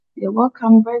You're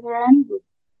welcome, brethren.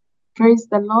 Praise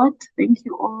the Lord. Thank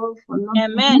you all for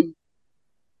logging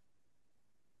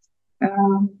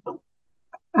in.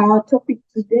 Our topic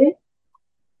today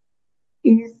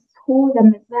is who the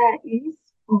Messiah is,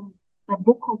 from the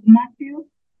book of Matthew,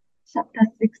 chapter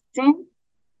 16,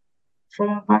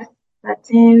 from verse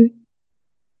 13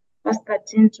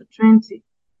 to 20.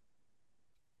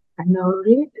 And I'll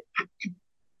read,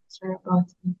 sorry about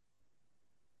me.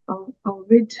 I'll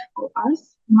read for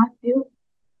us Matthew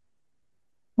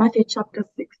chapter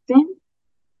 16,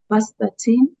 verse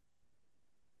 13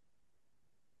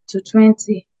 to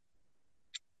 20.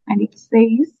 And it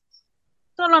says,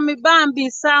 Solomon Bambi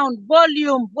sound,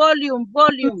 volume. Are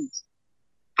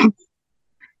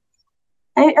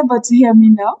you able to hear me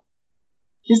now?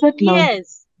 Is that loud?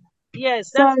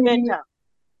 Yes, that's better.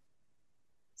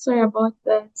 Sorry about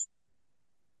that.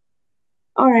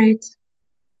 All right.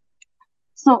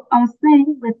 So I'm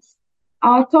saying that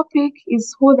our topic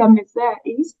is who the Messiah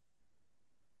is,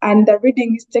 and the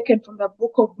reading is taken from the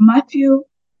book of Matthew,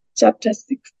 chapter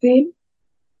 16,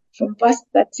 from verse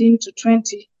 13 to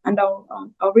 20, and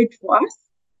I'll read for us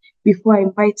before I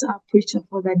invite our preacher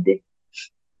for that day.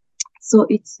 So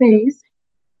it says,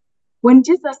 when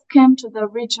Jesus came to the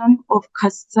region of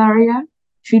Caesarea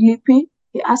Philippi,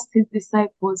 he asked his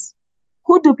disciples,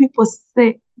 "Who do people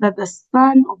say that the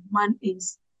Son of Man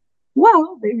is?"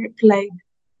 Well, they replied,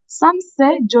 "Some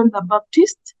say John the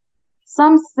Baptist,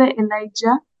 some say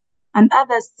Elijah, and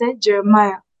others say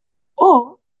Jeremiah,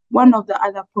 or one of the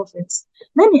other prophets."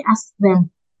 Then he asked them,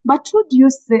 "But who do you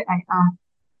say I am?"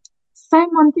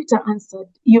 Simon Peter answered,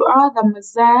 "You are the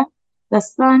Messiah, the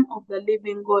Son of the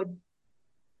living God."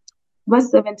 Verse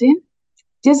 17,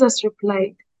 Jesus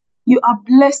replied, "You are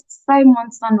blessed,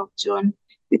 Simon, son of John,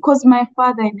 because my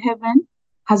Father in heaven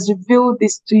has revealed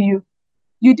this to you.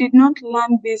 You did not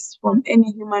learn this from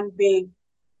any human being.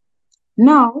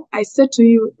 Now I say to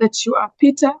you that you are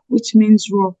Peter, which means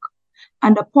rock,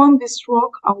 and upon this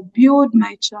rock I'll build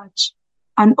my church,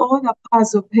 and all the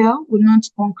powers of hell will not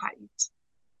conquer it."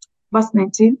 Verse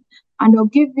 19, "And I'll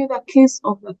give you the keys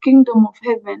of the kingdom of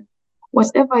heaven.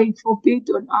 Whatever you forbid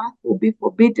on earth will be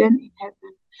forbidden in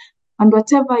heaven, and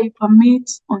whatever you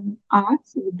permit on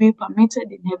earth will be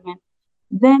permitted in heaven."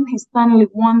 Then he sternly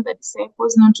warned the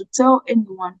disciples not to tell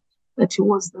anyone that he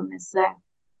was the Messiah.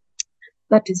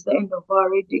 That is the end of our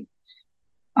reading.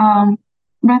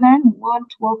 Brethren, we want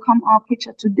to welcome our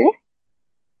preacher today,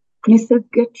 Mrs.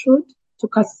 Gertrude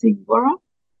Tukasingura.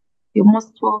 You're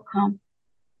most welcome.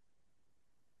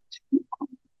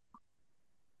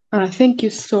 Thank you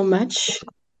so much.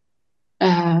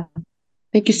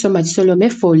 Thank you so much, Salome,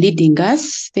 for leading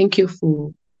us. Thank you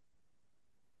for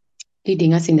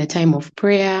leading us in a time of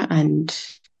prayer and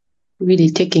really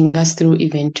taking us through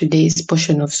even today's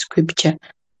portion of scripture.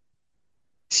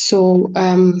 So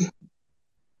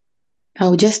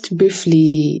I'll just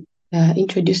briefly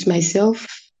introduce myself.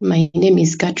 My name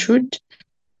is Gertrude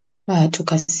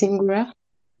Tukasingura.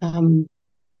 I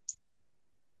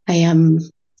am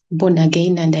born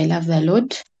again and I love the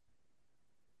Lord.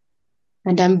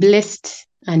 And I'm blessed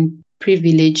and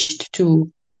privileged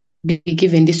to be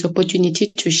given this opportunity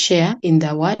to share in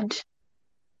the word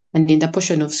and in the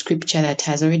portion of scripture that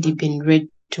has already been read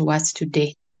to us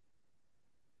today.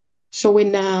 So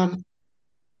when I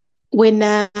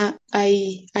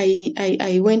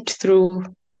went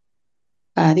through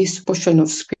this portion of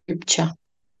scripture,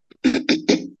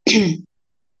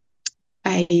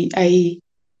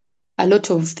 a lot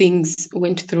of things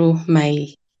went through my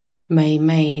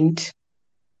mind,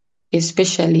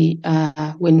 especially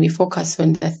when we focus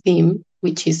on the theme,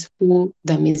 which is who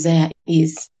the Messiah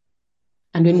is.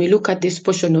 And when we look at this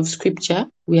portion of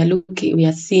scripture, we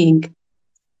are seeing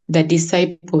the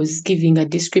disciples giving a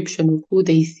description of who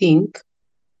they think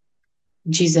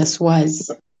Jesus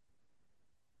was.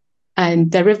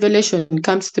 And the revelation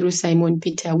comes through Simon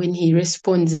Peter when he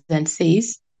responds and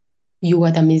says, "You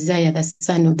are the Messiah, the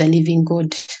Son of the living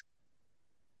God."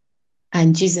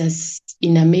 And Jesus,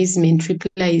 in amazement,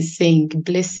 replies saying,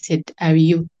 "Blessed are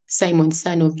you, Simon,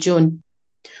 son of John,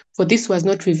 for this was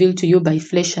not revealed to you by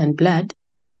flesh and blood,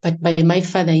 but by my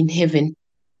Father in heaven."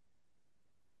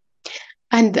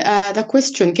 And the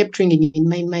question kept ringing in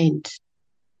my mind.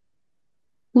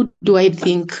 Who do I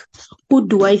think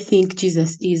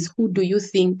Jesus is? Who do you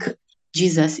think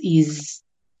Jesus is?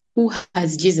 Who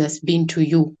has Jesus been to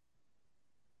you?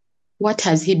 What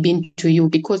has he been to you?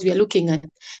 Because we are looking at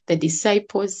the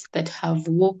disciples that have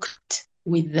walked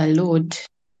with the Lord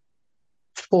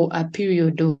for a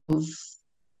period of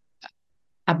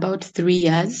about 3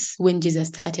 years when Jesus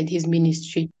started his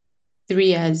ministry. 3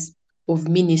 years of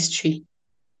ministry.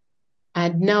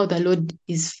 And now the Lord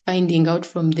is finding out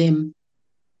from them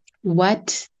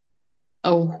what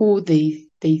or who they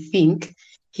think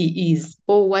he is,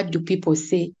 or what do people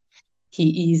say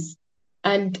he is.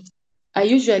 And I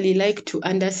usually like to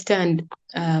understand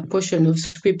a portion of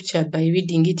scripture by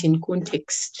reading it in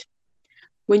context.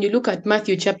 When you look at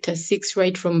Matthew chapter 6,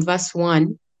 right from verse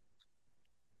 1,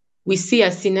 we see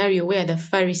a scenario where the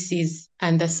Pharisees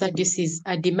and the Sadducees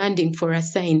are demanding for a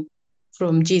sign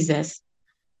from Jesus.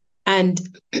 And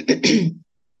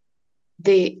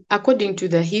according to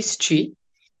the history,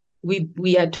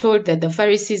 we are told that the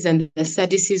Pharisees and the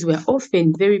Sadducees were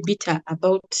often very bitter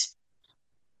about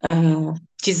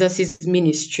Jesus's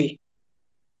ministry.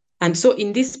 And so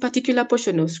in this particular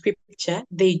portion of scripture,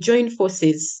 they join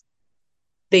forces.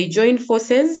 They join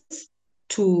forces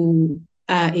to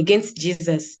against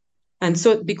Jesus. And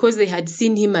so because they had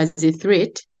seen him as a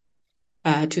threat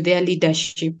to their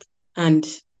leadership and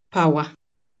power.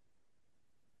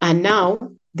 And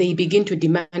now they begin to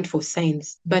demand for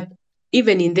signs. But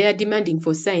even in their demanding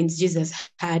for signs, Jesus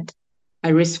had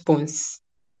a response.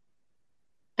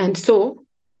 And so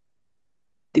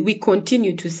we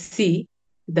continue to see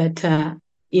that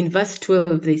in verse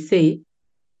 12, they say,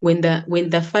 when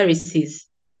the Pharisees,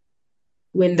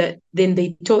 then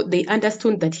they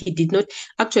understood that he did not,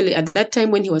 actually at that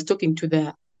time when he was talking to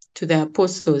the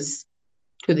apostles,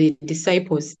 to the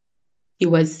disciples, he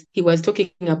was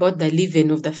talking about the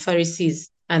leaven of the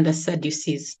Pharisees and the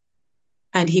Sadducees.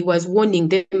 And he was warning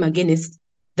them against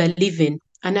the leaven.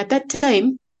 And at that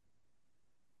time,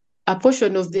 a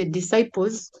portion of the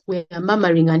disciples were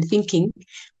murmuring and thinking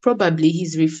probably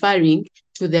he's referring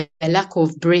to the lack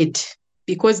of bread,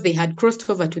 because they had crossed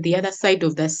over to the other side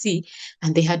of the sea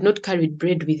and they had not carried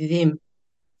bread with them.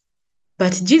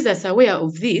 But Jesus, aware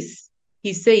of this,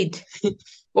 he said,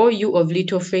 "O you of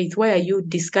little faith, why are you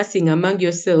discussing among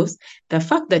yourselves the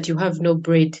fact that you have no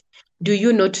bread? Do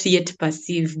you not yet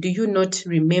perceive? Do you not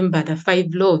remember the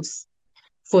 5 loaves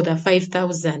for the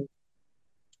 5,000?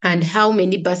 And how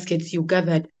many baskets you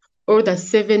gathered? Or the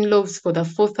 7 loaves for the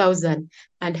 4,000?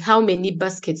 And how many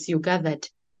baskets you gathered?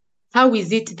 How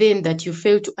is it then that you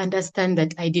fail to understand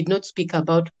that I did not speak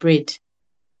about bread?"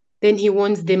 Then he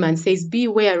warns them and says,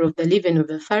 "Beware of the leaven of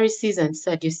the Pharisees and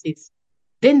Sadducees."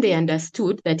 Then they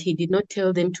understood that he did not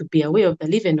tell them to be aware of the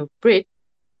leaven of bread,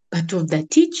 but of the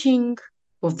teaching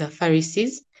of the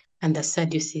Pharisees and the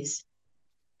Sadducees.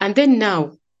 And then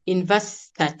now, in verse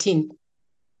 13,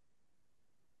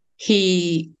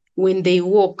 when they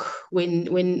walk,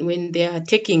 when they are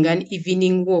taking an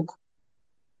evening walk,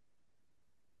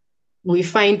 we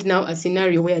find now a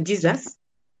scenario where Jesus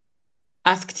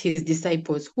asked his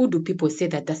disciples, "Who do people say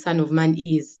that the Son of Man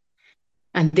is?"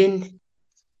 And then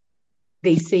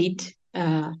they said,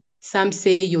 some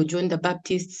say you're John the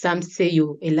Baptist, some say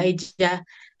you're Elijah,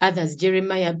 others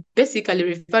Jeremiah, basically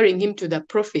referring him to the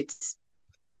prophets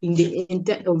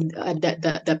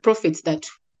the prophets that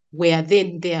were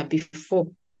then there before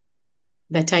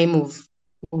the time of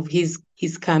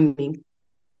his coming.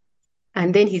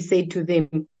 And then he said to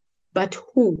them, "But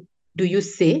who do you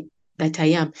say that I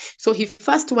am?" So he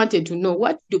first wanted to know,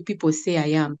 what do people say I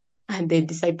am? And the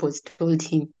disciples told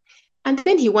him. And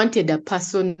then he wanted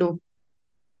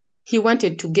he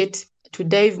wanted to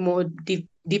dive more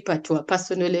deeper to a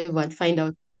personal level and find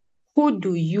out, who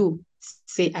do you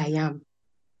say I am?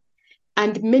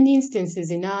 And many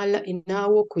instances in our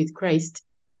walk with Christ,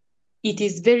 it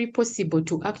is very possible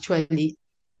to actually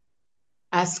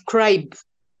ascribe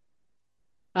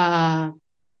to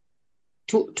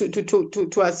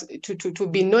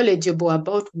be knowledgeable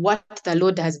about what the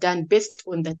Lord has done based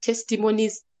on the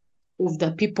testimonies of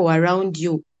the people around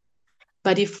you.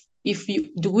 But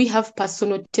do we have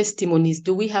personal testimonies?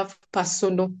 Do we have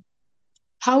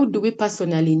how do we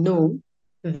personally know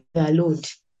the Lord?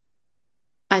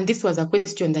 And this was a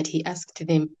question that he asked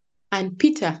them. And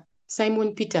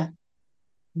Simon Peter,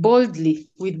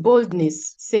 with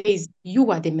boldness, says,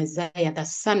 "You are the Messiah, the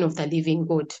Son of the living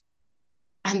God."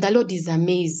 And the Lord is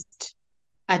amazed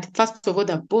at, first of all,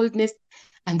 the boldness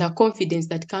and the confidence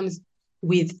that comes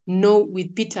with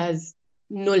Peter's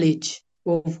knowledge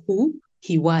of who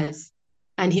he was.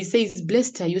 And he says,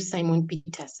 "Blessed are you, Simon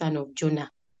Peter, son of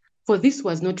Jonah, for this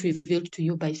was not revealed to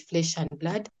you by flesh and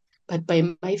blood, but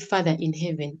by my Father in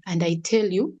heaven. And I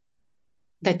tell you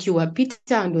that you are Peter,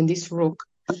 and on this rock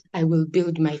I will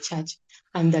build my church,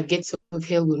 and the gates of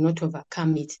hell will not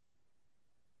overcome it.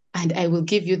 And I will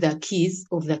give you the keys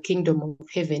of the kingdom of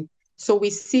heaven." So we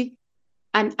see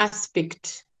an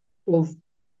aspect of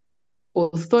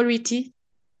authority,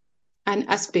 an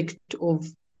aspect of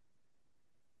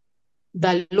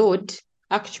the Lord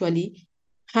actually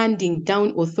handing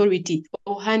down authority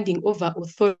or handing over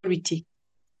authority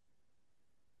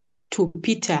to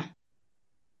Peter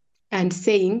and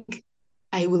saying,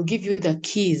 I will give you the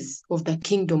keys of the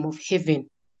kingdom of heaven,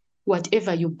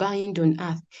 whatever you bind on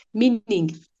earth.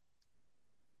 Meaning,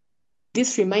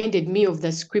 this reminded me of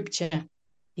the scripture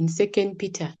in 2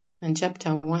 Peter and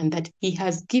chapter 1 that he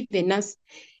has given us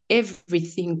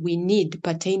everything we need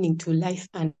pertaining to life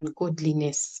and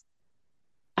godliness.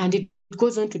 And it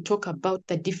goes on to talk about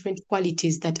the different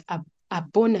qualities that a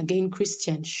born-again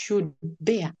Christian should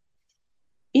bear.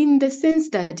 In the sense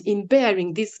that in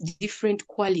bearing these different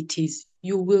qualities,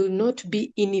 you will not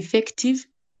be ineffective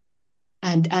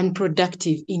and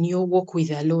unproductive in your walk with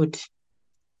the Lord.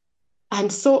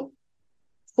 And so,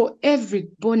 for every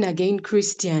born-again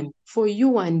Christian, for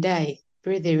you and I,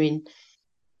 brethren,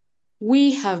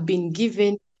 we have been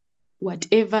given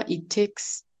whatever it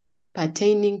takes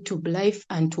pertaining to life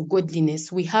and to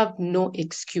godliness. We have no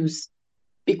excuse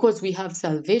because we have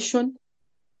salvation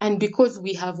and because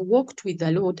we have walked with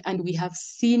the Lord and we have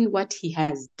seen what he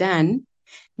has done,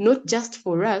 not just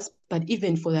for us, but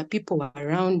even for the people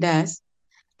around us.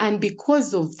 And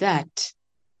because of that,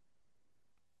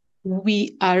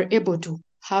 we are able to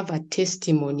have a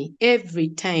testimony every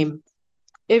time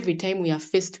we are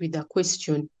faced with a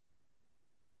question,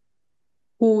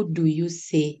 who do you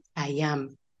say I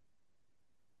am?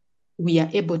 We are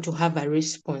able to have a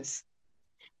response.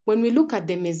 When we look at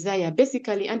the Messiah,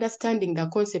 basically understanding the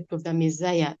concept of the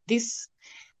Messiah, the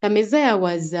Messiah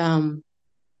was the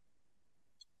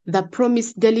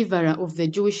promised deliverer of the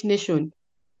Jewish nation,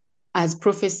 as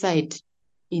prophesied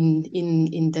in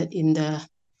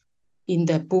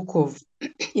the book of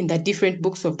in the different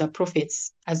books of the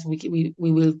prophets, as we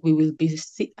will be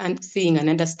seeing and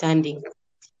understanding.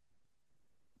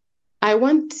 I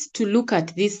want to look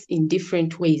at this in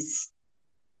different ways,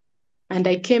 and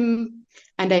I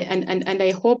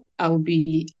hope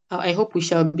I hope we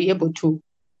shall be able to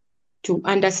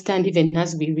understand even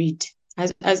as we read,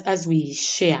 as we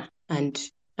share, and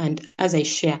as I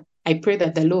share. I pray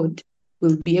that the Lord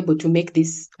will be able to make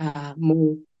this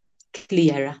more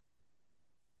clearer.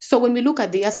 So when we look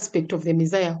at the aspect of the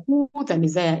Messiah, who the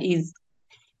Messiah is,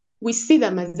 we see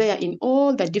the Messiah in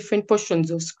all the different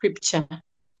portions of scripture.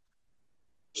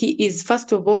 He is,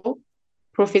 first of all,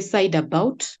 prophesied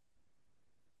about.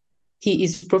 He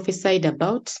is prophesied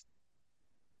about.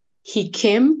 He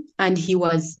came and he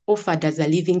was offered as a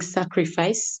living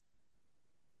sacrifice.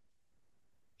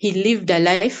 He lived a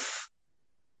life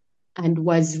and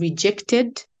was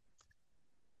rejected.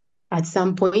 At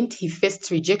some point, he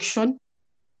faced rejection.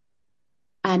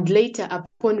 And later,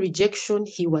 upon rejection,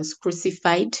 he was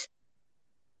crucified.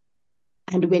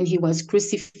 And when he was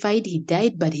crucified, he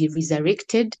died, but he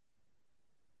resurrected.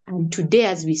 And today,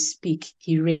 as we speak,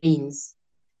 he reigns.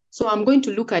 So I'm going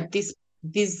to look at these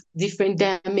different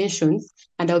dimensions,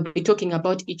 and I'll be talking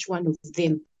about each one of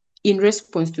them in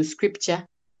response to scripture.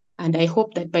 And I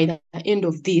hope that by the end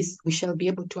of this, we shall be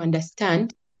able to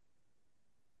understand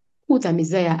who the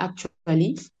Messiah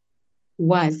actually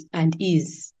was and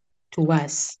is to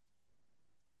us.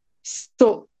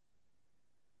 So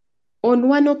on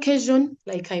one occasion,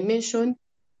 like I mentioned,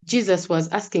 Jesus was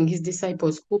asking his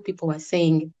disciples who people were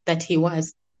saying that he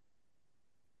was.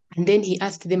 And then he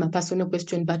asked them a personal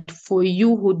question, but for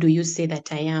you, who do you say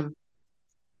that I am?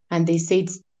 And they said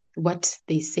what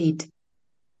they said.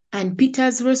 And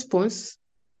Peter's response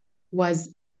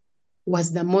was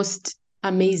the most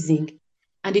amazing.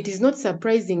 And it is not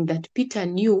surprising that Peter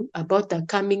knew about the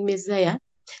coming Messiah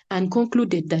and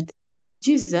concluded that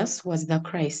Jesus was the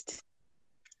Christ.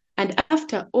 And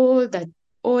after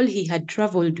all he had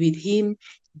traveled with him,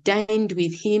 dined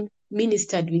with him,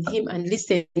 ministered with him, and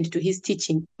listened to his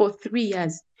teaching for 3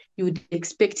 years, you would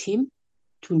expect him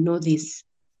to know this.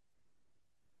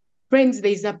 Friends,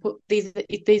 there's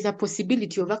a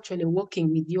possibility of actually walking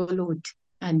with your Lord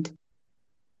and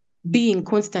being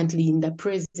constantly in the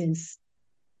presence,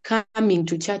 coming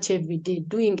to church every day,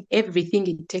 doing everything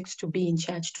it takes to be in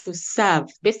church, to serve,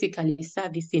 basically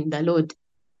service in the Lord.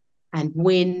 And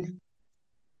when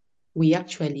we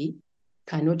actually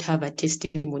cannot have a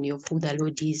testimony of who the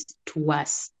Lord is to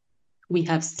us. We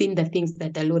have seen the things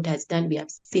that the Lord has done. We have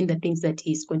seen the things that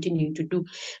he's continuing to do.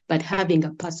 But having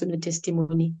a personal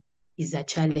testimony is a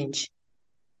challenge.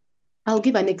 I'll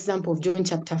give an example of John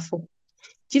chapter 4.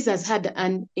 Jesus had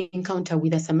an encounter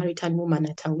with a Samaritan woman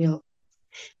at a well.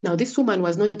 Now, this woman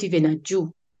was not even a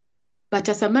Jew, but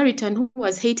a Samaritan who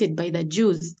was hated by the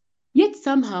Jews. Yet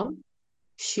somehow,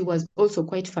 she was also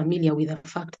quite familiar with the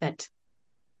fact that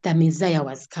the Messiah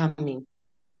was coming.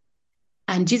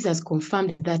 And Jesus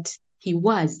confirmed that he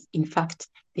was, in fact,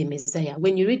 the Messiah.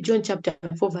 When you read John chapter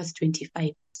 4, verse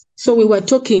 25. So we were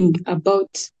talking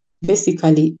about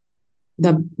basically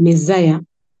the Messiah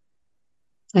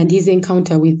and his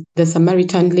encounter with the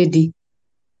Samaritan lady.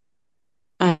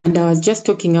 And I was just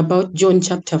talking about John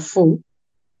chapter 4.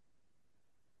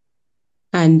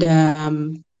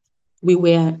 And we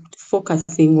were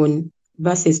focusing on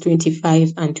verses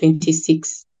 25 and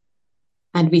 26.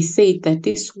 And we said that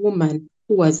this woman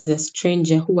who was a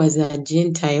stranger, who was a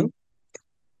Gentile,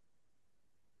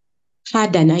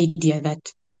 had an idea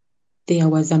that there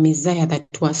was a Messiah that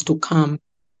was to come.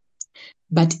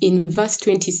 But in verse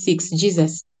 26,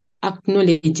 Jesus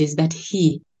acknowledges that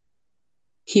he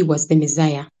was the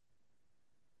Messiah.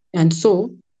 And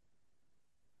so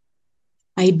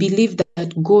I believe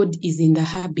that God is in the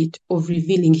habit of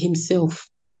revealing himself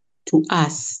to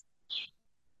us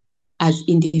as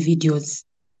individuals.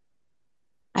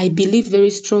 I believe very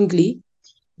strongly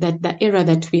that the era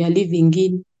that we are living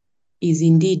in is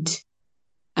indeed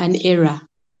an era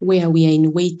where we are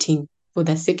in waiting for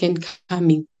the second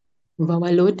coming of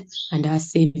our Lord and our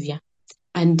Savior.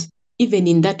 And even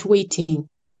in that waiting,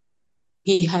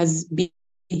 he has been,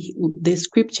 the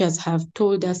scriptures have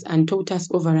told us and taught us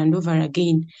over and over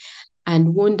again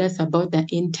and warned us about the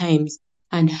end times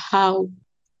and how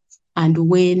and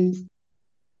when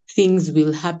things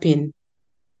will happen.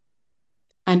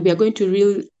 And we are going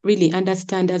to really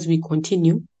understand as we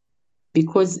continue,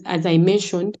 because as I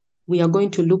mentioned, we are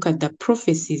going to look at the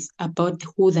prophecies about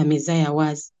who the Messiah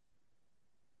was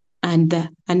and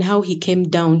how he came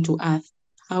down to earth,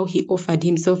 how he offered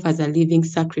himself as a living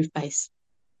sacrifice,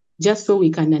 just so we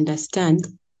can understand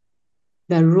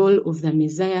the role of the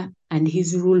Messiah and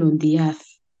his rule on the earth.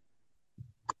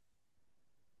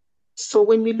 So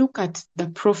when we look at the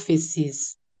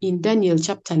prophecies in Daniel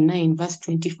chapter 9, verse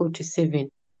 24-7,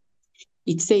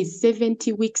 it says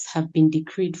 70 weeks have been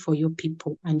decreed for your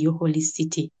people and your holy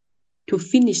city, to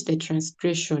finish the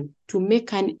transgression, to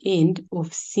make an end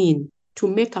of sin, to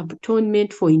make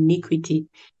atonement for iniquity,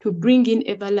 to bring in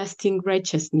everlasting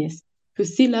righteousness, to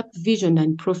seal up vision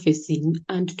and prophecy,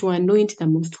 and to anoint the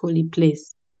most holy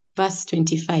place. Verse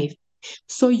 25.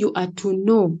 So you are to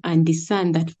know and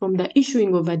discern that from the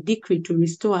issuing of a decree to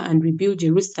restore and rebuild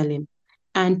Jerusalem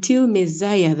until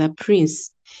Messiah the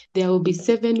Prince, there will be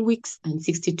 7 weeks and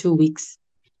 62 weeks.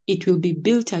 It will be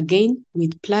built again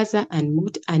with plaza and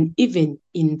moat, and even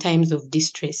in times of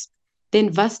distress. Then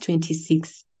verse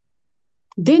 26.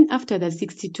 Then after the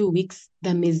 62 weeks,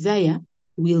 the Messiah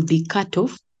will be cut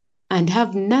off and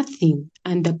have nothing,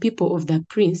 and the people of the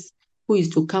prince who is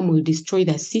to come will destroy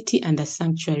the city and the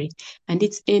sanctuary, and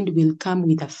its end will come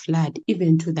with a flood.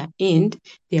 Even to the end,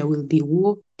 there will be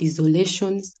war,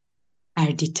 desolations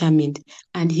are determined,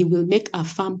 and he will make a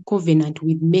firm covenant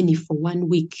with many for 1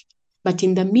 week. But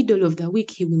in the middle of the week,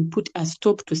 he will put a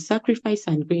stop to sacrifice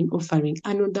and grain offering.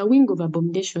 And on the wing of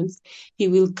abominations, he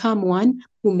will come one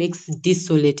who makes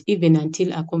desolate, even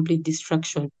until a complete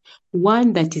destruction.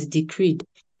 One that is decreed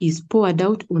is poured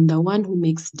out on the one who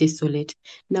makes desolate.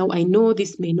 Now, I know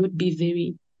this may not be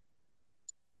very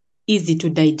easy to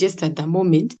digest at the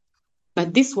moment,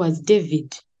 but this was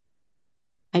David,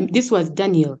 and this was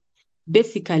Daniel,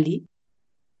 basically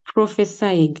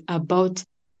prophesying about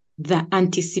the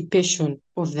anticipation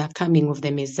of the coming of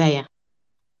the Messiah.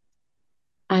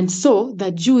 And so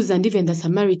the Jews and even the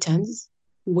Samaritans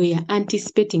were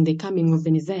anticipating the coming of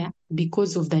the Messiah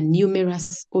because of the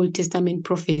numerous Old Testament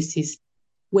prophecies.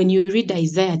 When you read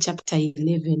Isaiah chapter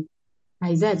 11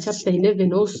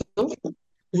 also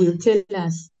will tell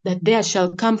us that there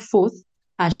shall come forth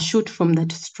a shoot from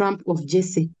the stump of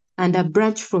Jesse, and a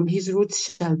branch from his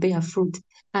roots shall bear fruit,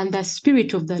 and the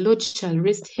Spirit of the Lord shall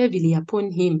rest heavily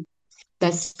upon him,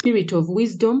 the Spirit of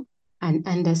wisdom and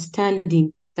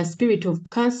understanding, the Spirit of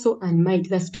counsel and might,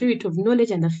 the Spirit of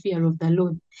knowledge and the fear of the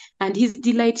Lord. And his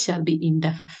delight shall be in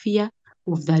the fear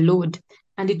of the Lord.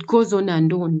 And it goes on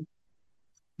and on.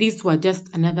 These were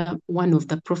just another one of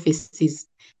the prophecies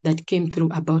that came through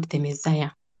about the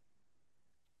Messiah.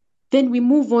 Then we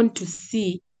move on to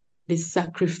see the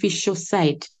sacrificial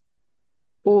side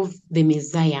of the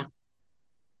Messiah.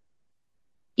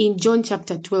 In John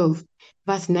chapter 12,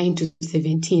 verse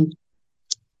 9-17,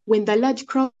 when the large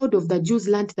crowd of the Jews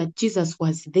learned that Jesus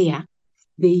was there,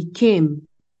 they came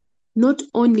not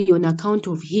only on account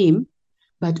of him,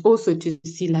 but also to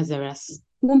see Lazarus,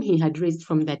 whom he had raised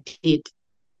from the dead.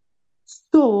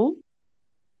 So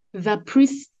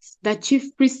the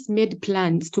chief priests made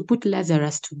plans to put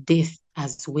Lazarus to death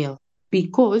as well,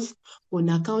 because on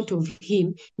account of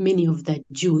him, many of the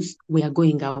Jews were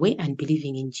going away and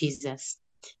believing in Jesus.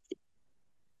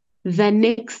 The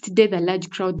next day, the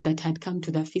large crowd that had come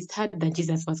to the feast heard that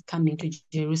Jesus was coming to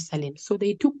Jerusalem. So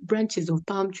they took branches of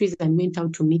palm trees and went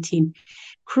out to meet him,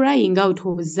 crying out,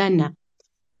 Hosanna!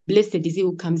 Blessed is he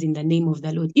who comes in the name of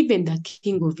the Lord, even the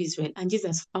King of Israel. And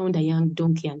Jesus found a young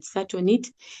donkey and sat on it,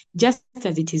 just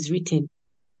as it is written,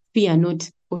 Fear not,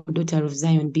 O daughter of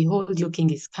Zion. Behold, your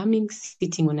king is coming,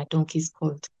 sitting on a donkey's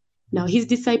colt. Now his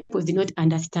disciples did not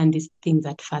understand these things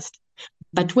at first.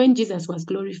 But when Jesus was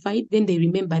glorified, then they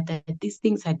remembered that these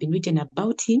things had been written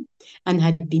about him and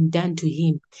had been done to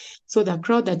him. So the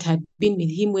crowd that had been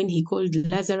with him when he called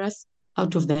Lazarus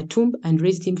out of the tomb and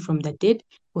raised him from the dead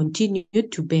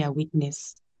continued to bear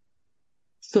witness.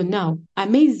 So now,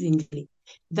 amazingly,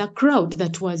 the crowd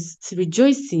that was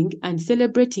rejoicing and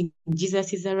celebrating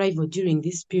Jesus' arrival during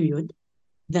this period,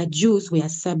 the Jews were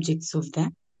subjects of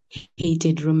the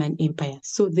hated Roman Empire.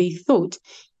 So they thought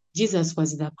Jesus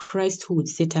was the Christ who would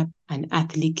set up an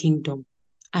earthly kingdom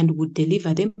and would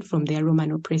deliver them from their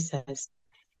Roman oppressors.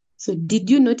 So did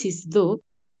you notice, though,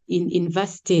 in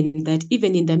verse 10, that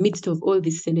even in the midst of all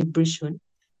this celebration,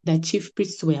 the chief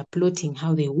priests were plotting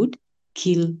how they would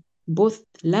kill both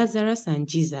Lazarus and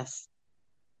Jesus,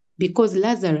 because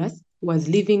Lazarus was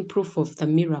living proof of the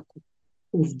miracle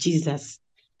of Jesus.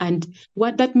 And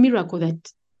what that miracle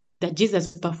that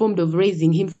Jesus performed of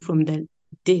raising him from the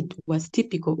dead was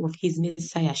typical of his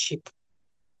messiahship.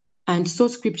 And so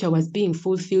scripture was being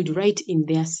fulfilled right in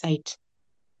their sight.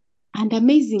 And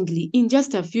amazingly, in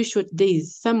just a few short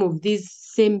days, some of these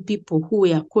same people who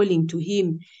were calling to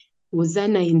him,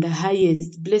 Hosanna in the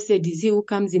highest, blessed is he who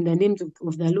comes in the name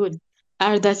of the Lord,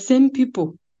 are the same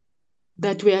people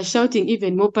that were shouting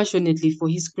even more passionately for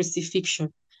his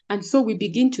crucifixion. And so we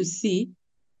begin to see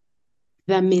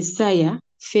the Messiah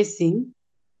facing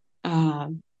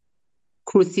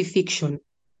crucifixion,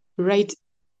 right,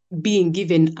 being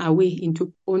given away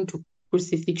onto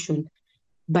crucifixion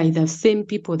by the same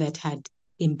people that had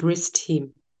embraced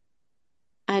him.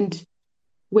 And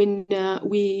when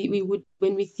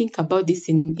we think about this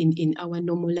in our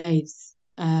normal lives,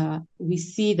 we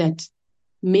see that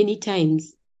many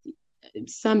times,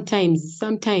 sometimes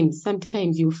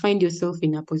you find yourself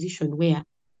in a position where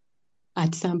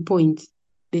at some point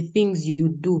the things you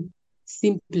do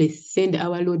simply send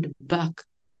our Lord back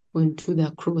onto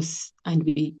the cross, and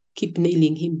we keep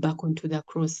nailing him back onto the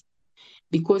cross,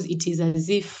 because it is as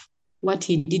if what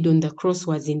he did on the cross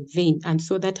was in vain. And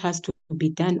so that has to be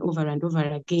done over and over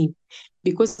again,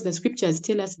 because the scriptures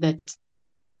tell us that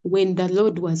when the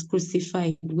Lord was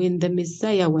crucified, when the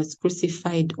Messiah was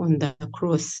crucified on the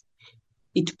cross,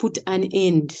 it put an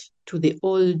end to the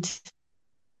old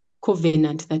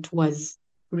covenant that was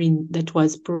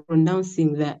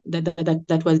pronouncing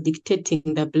that was dictating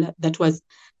the blood, that was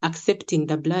accepting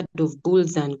the blood of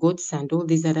bulls and goats and all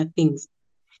these other things,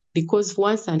 because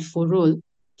once and for all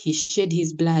he shed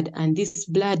his blood, and this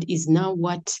blood is now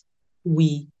what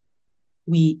it's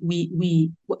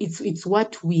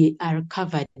what we are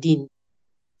covered in.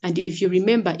 And if you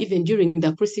remember, even during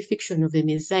the crucifixion of the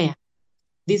Messiah,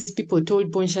 these people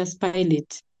told Pontius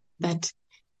Pilate that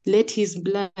let his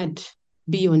blood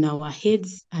be on our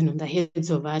heads and on the heads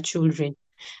of our children.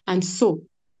 And so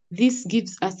this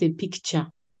gives us a picture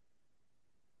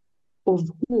of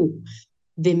who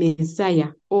the Messiah,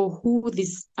 or who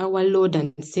this our Lord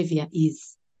and Savior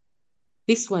is.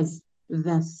 This was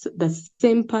the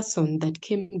same person that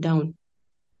came down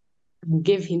and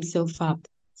gave himself up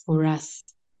for us,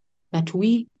 that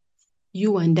we,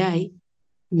 you and I,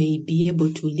 may be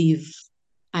able to live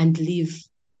and live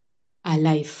a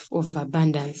life of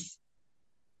abundance.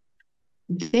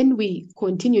 Then we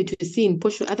continue to see in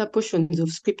other portions of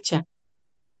scripture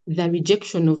the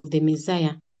rejection of the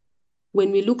Messiah.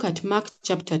 When we look at Mark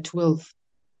chapter 12,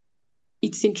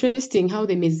 it's interesting how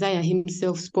the Messiah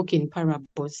himself spoke in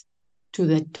parables to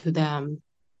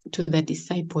the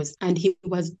disciples, and he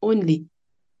was only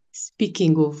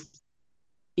speaking of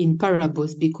in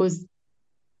parables because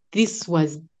this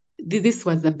was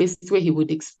the best way he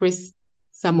would express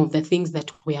some of the things that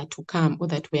were to come or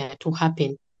that were to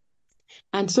happen.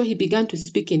 And so he began to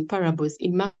speak in parables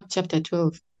in Mark chapter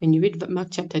 12. When you read Mark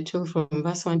chapter 12 from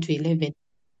verse 1 to 11,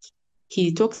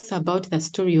 he talks about the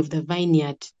story of the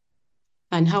vineyard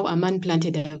and how a man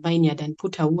planted a vineyard and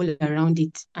put a wall around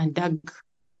it and dug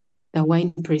the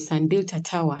wine press and built a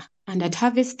tower. And at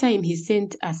harvest time, he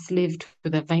sent a slave to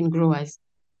the vine growers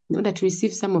in order to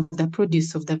receive some of the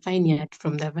produce of the vineyard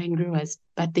from the vine growers.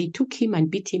 But they took him and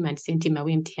beat him and sent him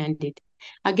away empty-handed.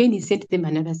 Again, he sent them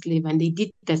another slave, and they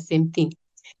did the same thing.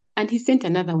 And he sent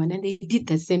another one, and they did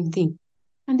the same thing.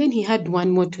 And then he had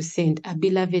one more to send, a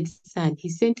beloved son. He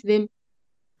sent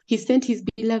his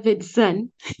beloved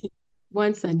son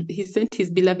once, and he sent his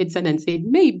beloved son and said,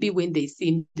 maybe when they see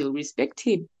him, they'll respect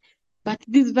him. But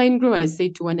these vine growers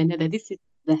said to one another, this is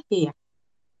the heir.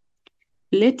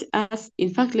 Let us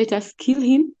kill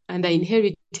him, and the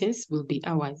inheritance will be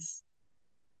ours.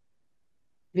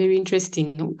 Very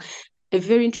interesting.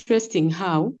 Very interesting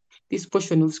how this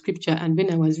portion of scripture, and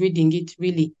when I was reading it,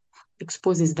 really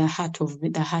exposes the hearts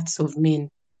of men,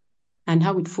 and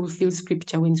how it fulfills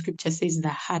scripture when scripture says the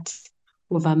heart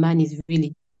of a man is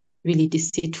really, really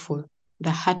deceitful.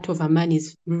 The heart of a man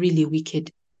is really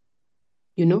wicked.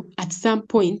 You know, at some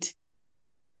point,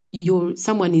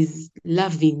 someone is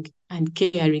loving and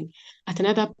caring. At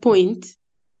another point,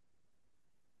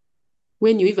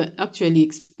 when you even actually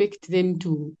expect them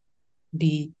to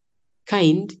be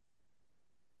kind,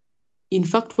 in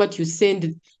fact, what you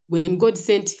send, when God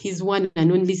sent his one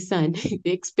and only son, the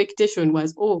expectation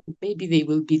was, oh, maybe they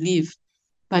will believe.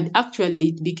 But actually,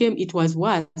 it was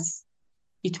worse.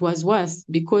 It was worse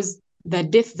because the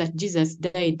death that Jesus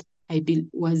died,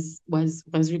 was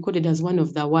recorded as one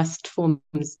of the worst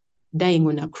forms. Dying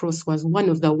on a cross was one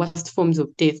of the worst forms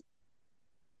of death.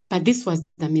 But this was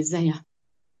the Messiah.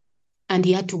 And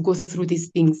he had to go through these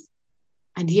things.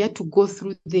 And he had to go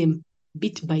through them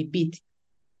bit by bit.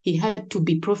 He had to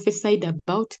be prophesied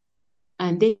about,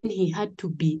 and then he had to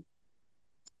be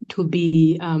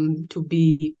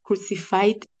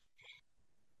crucified.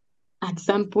 At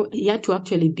some point, he had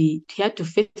to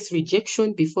face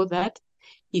rejection. Before that,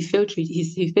 he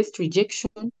faced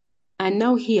rejection, and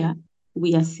now here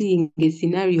we are seeing a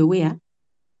scenario where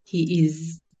he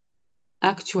is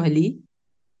actually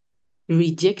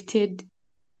rejected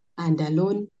and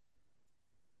alone.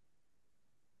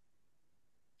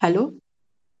 Hello?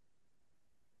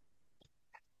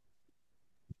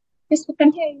 Yes, we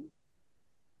can hear you.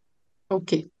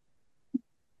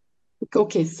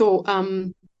 Okay, so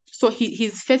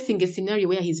he's facing a scenario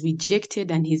where he's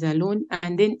rejected and he's alone.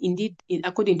 And then indeed,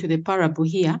 according to the parable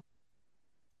here,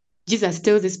 Jesus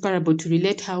tells this parable to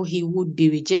relate how he would be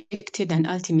rejected and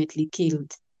ultimately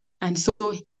killed. And so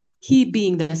he,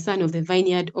 being the son of the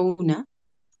vineyard owner,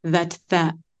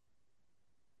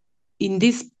 in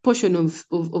this portion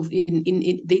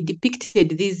they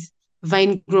depicted these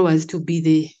vine growers to be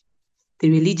the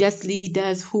religious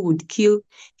leaders who would kill.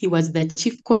 He was the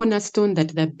chief cornerstone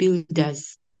that the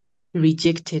builders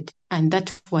rejected. And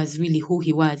that was really who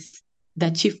he was,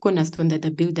 the chief cornerstone that the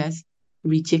builders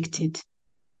rejected.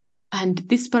 And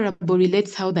this parable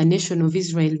relates how the nation of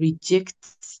Israel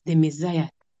rejects the Messiah.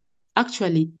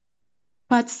 Actually,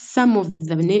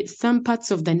 some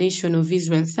parts of the nation of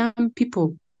Israel,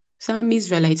 some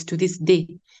Israelites to this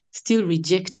day still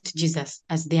reject Jesus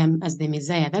as the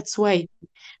Messiah. That's why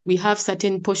we have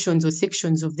certain portions or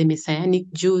sections of the Messianic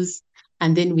Jews,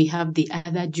 and then we have the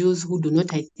other Jews who do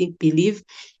not, I think, believe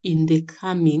in the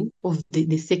coming of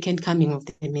the second coming of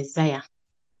the Messiah.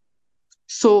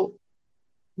 So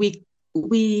we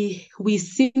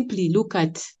simply look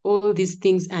at all these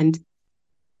things, and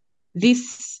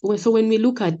so when we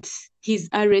look at his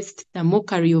arrest, the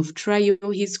mockery of trial,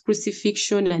 his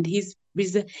crucifixion, and his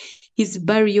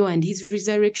burial and his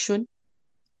resurrection,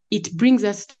 it brings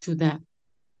us to the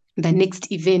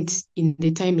next event in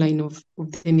the timeline of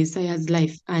the Messiah's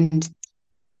life. And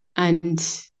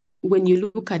when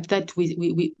you look at that,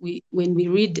 when we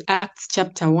read Acts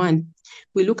chapter 1,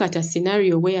 we look at a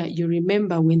scenario where, you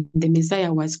remember, when the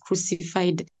Messiah was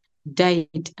crucified,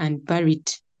 died, and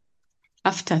buried.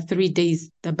 After 3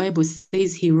 days, the Bible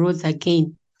says he rose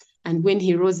again. And when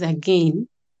he rose again,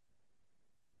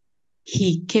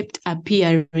 he kept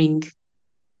appearing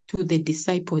to the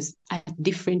disciples at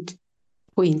different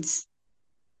points.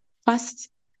 First,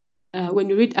 when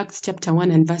you read Acts chapter 1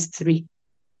 and verse 3,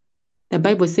 the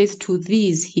Bible says, to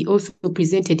these he also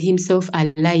presented himself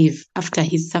alive after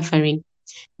his suffering,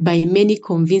 by many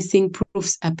convincing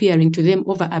proofs, appearing to them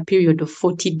over a period of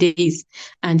 40 days,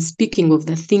 and speaking of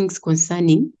the things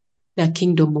concerning the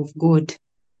kingdom of God.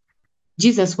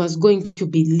 Jesus was going to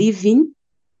be living,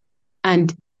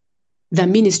 and the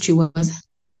ministry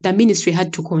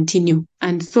had to continue.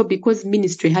 And so because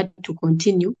ministry had to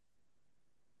continue,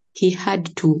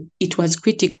 it was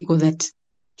critical that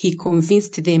he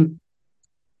convinced them.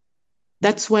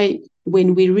 That's why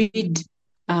when we read,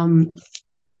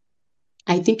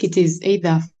 I think it is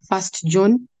either 1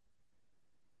 John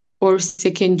or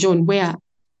 2 John, where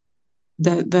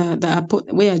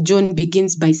where John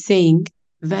begins by saying,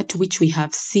 that which we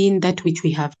have seen, that which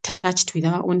we have touched with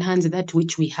our own hands, that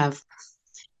which we have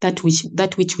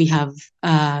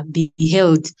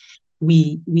beheld,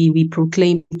 we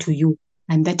proclaim to you,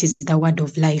 and that is the word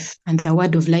of life. And the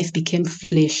word of life became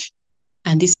flesh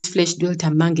and this flesh dwelt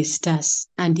amongst us.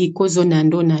 And he goes on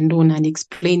and on and on and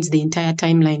explains the entire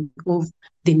timeline of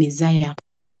the Messiah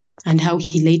and how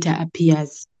he later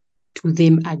appears to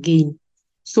them again.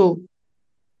 So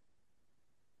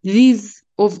these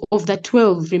of the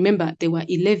 12, remember, there were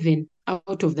 11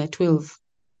 out of the 12.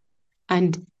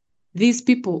 And these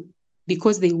people,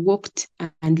 because they walked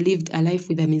and lived a life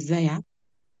with the Messiah,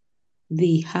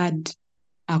 they had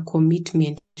a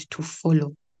commitment to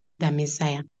follow the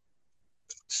Messiah.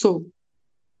 So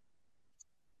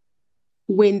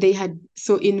when they had,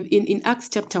 so in Acts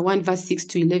chapter 1, verse 6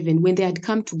 to 11, when they had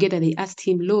come together, they asked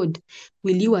him, Lord,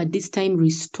 will you at this time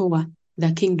restore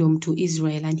the kingdom to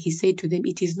Israel? And he said to them,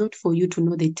 it is not for you to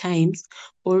know the times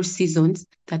or seasons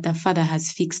that the Father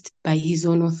has fixed by his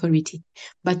own authority,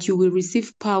 but you will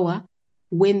receive power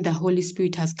when the Holy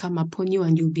Spirit has come upon you,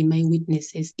 and you'll be my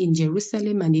witnesses in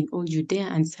Jerusalem and in all Judea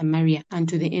and Samaria and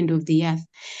to the end of the earth.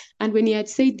 And when he had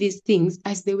said these things,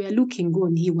 as they were looking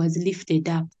on, he was lifted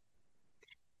up.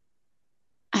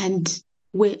 And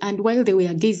while they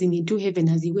were gazing into heaven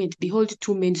as he went, behold,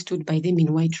 two men stood by them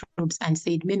in white robes and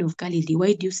said, Men of Galilee,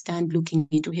 why do you stand looking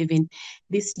into heaven?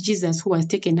 This Jesus who was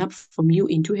taken up from you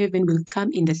into heaven will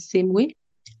come in the same way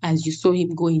as you saw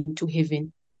him go into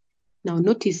heaven. Now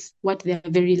notice what their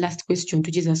very last question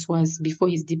to Jesus was before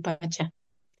his departure.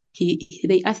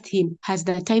 They asked him, has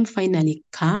the time finally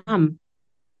come?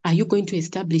 Are you going to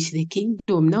establish the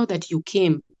kingdom now that you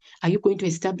came? Are you going to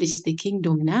establish the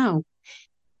kingdom now?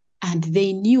 And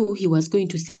they knew he was going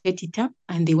to set it up,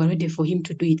 and they were ready for him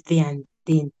to do it there and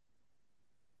then.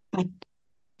 But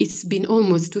it's been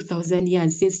almost 2,000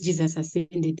 years since Jesus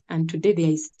ascended, and today there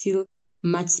is still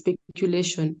much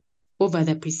speculation over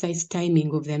the precise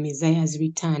timing of the Messiah's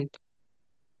return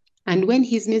and when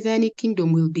his messianic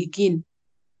kingdom will begin.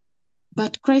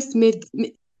 But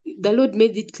the Lord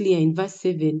made it clear in verse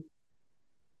 7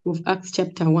 of Acts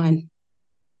chapter 1.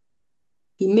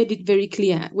 He made it very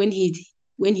clear when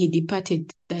he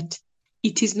departed that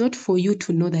it is not for you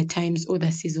to know the times or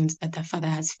the seasons that the Father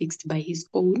has fixed by his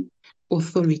own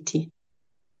authority.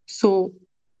 So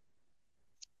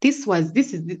this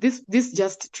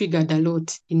just triggered a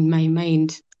lot in my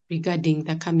mind regarding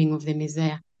the coming of the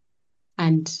Messiah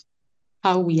and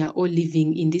how we are all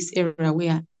living in this era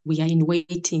where we are in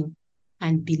waiting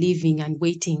and believing and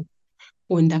waiting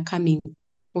on the coming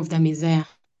of the Messiah.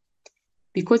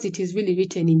 Because it is really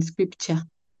written in scripture,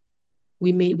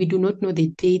 we do not know the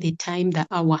day, the time, the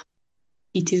hour.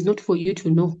 It is not for you to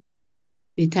know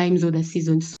the times or the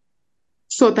seasons.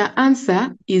 So the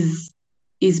answer is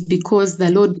because the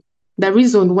Lord, the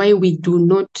reason why we do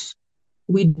not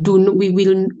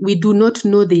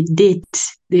know the date,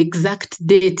 the exact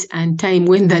date and time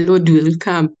when the Lord will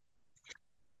come,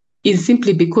 is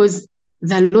simply because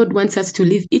the Lord wants us to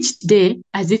live each day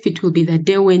as if it will be the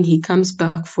day when he comes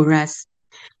back for us.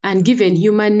 And given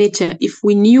human nature, if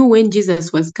we knew when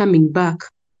Jesus was coming back,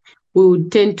 we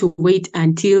would tend to wait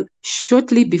until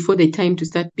shortly before the time to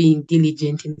start being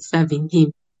diligent in serving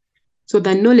him. So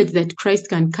the knowledge that Christ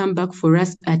can come back for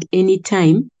us at any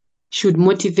time should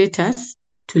motivate us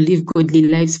to live godly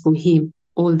lives for him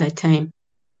all the time.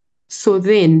 So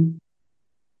then,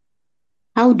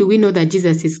 how do we know that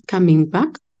Jesus is coming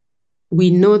back?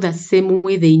 We know the same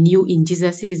way they knew in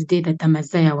Jesus' day that the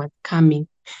Messiah was coming.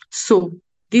 So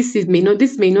this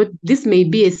may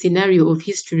be a scenario of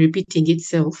history repeating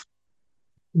itself,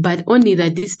 but only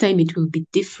that this time it will be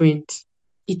different.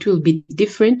 It will be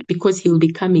different because he will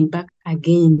be coming back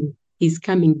again. He's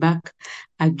coming back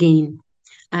again.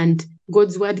 And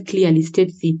God's word clearly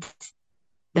states it,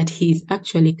 that he is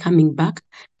actually coming back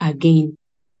again.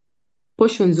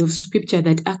 Portions of scripture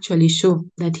that actually show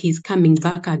that he's coming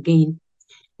back again.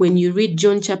 When you read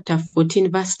John chapter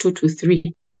 14, verse 2 to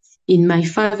 3, in my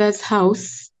Father's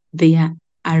house, there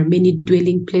are many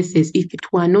dwelling places. If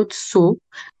it were not so,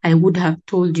 I would have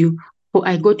told you, for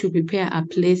I go to prepare a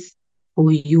place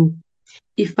for you.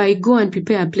 If I go and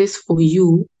prepare a place for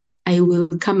you, I will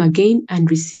come again and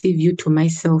receive you to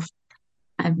myself,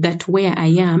 that where I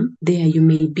am, there you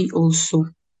may be also.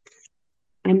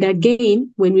 And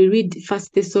again, when we read 1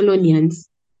 Thessalonians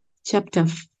chapter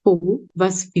 4,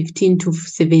 verse 15 to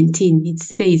 17, it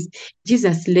says,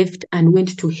 Jesus left and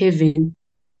went to heaven,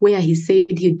 where he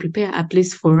said he'd prepare a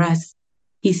place for us.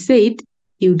 He said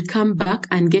he would come back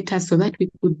and get us so that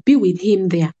we could be with him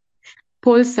there.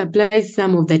 Paul supplies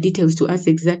some of the details to us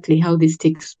exactly how this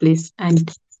takes place.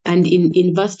 And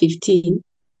in verse 15,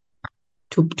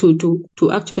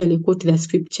 to actually quote the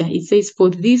scripture, it says, For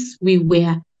this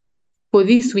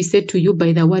we said to you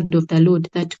by the word of the Lord,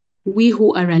 that we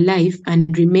who are alive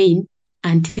and remain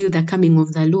until the coming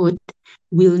of the Lord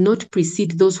will not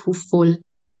precede those who fall.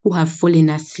 who have fallen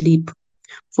asleep.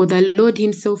 For the Lord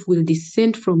himself will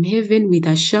descend from heaven with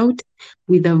a shout,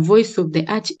 with the voice of the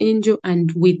archangel,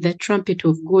 and with the trumpet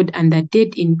of God, and the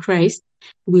dead in Christ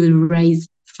will rise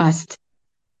first.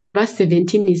 Verse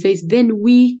 17, it says, then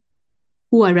we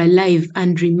who are alive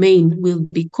and remain will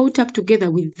be caught up together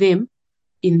with them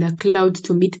in the clouds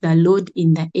to meet the Lord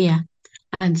in the air.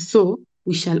 And so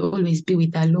we shall always be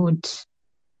with the Lord.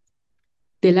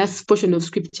 The last portion of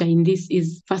scripture in this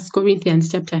is 1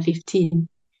 Corinthians chapter 15.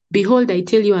 Behold, I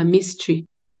tell you a mystery.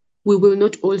 We will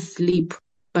not all sleep,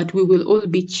 but we will all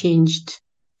be changed.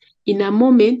 In a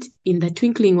moment, in the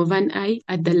twinkling of an eye,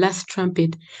 at the last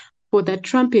trumpet, for the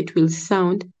trumpet will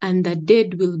sound, and the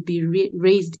dead will be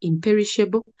raised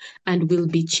imperishable and will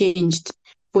be changed.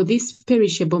 For this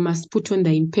perishable must put on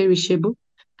the imperishable,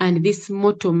 and this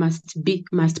mortal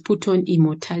must put on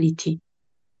immortality.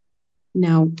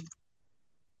 Now,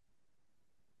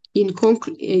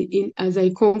 as I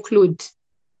conclude,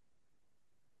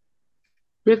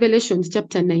 Revelation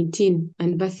chapter 19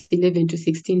 and verse 11 to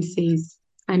 16 says,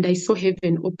 and I saw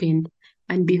heaven opened,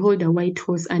 and behold, a white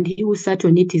horse, and he who sat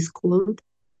on it is called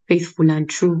Faithful and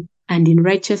True, and in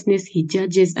righteousness he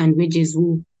judges and wages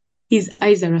war. His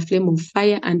eyes are a flame of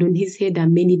fire, and on his head are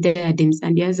many diadems,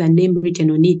 and he has a name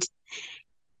written on it,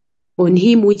 on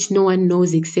him which no one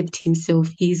knows except himself.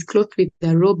 He is clothed with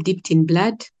a robe dipped in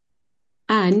blood,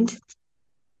 and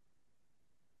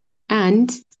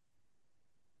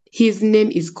his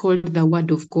name is called the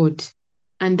Word of God.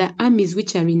 And the armies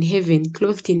which are in heaven,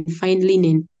 clothed in fine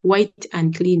linen, white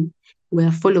and clean,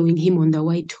 were following him on the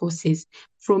white horses.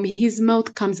 From his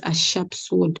mouth comes a sharp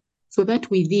sword, so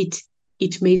that with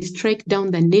it may strike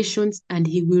down the nations, and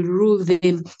he will rule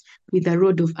them with a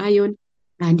rod of iron,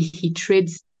 and he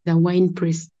treads the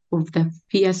winepress of the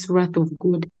fierce wrath of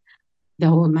God, the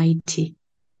Almighty.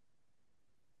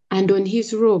 And on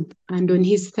his robe and on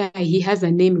his thigh, he has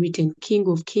a name written, King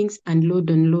of Kings and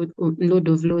Lord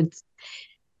of Lords.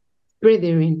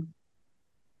 Brethren,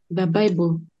 the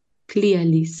Bible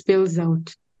clearly spells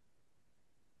out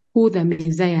who the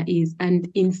Messiah is. And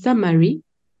in summary,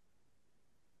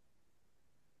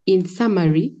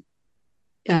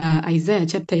 Isaiah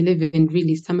chapter 11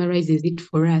 really summarizes it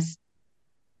for us.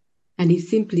 And it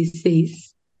simply says,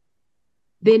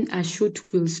 then a shoot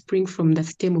will spring from the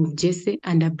stem of Jesse,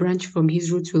 and a branch from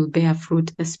his roots will bear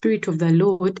fruit. The Spirit of the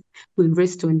Lord will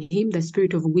rest on him, the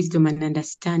Spirit of wisdom and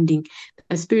understanding,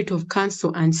 the Spirit of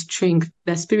counsel and strength,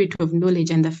 the Spirit of knowledge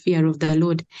and the fear of the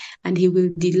Lord. And he will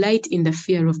delight in the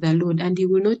fear of the Lord, and he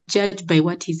will not judge by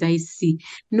what his eyes see,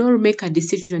 nor make a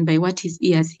decision by what his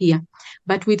ears hear.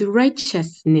 But with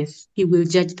righteousness he will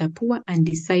judge the poor and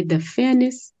decide with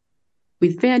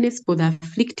fairness for the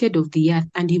afflicted of the earth,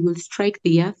 and he will strike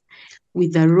the earth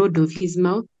with the rod of his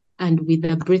mouth and with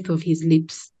the breath of his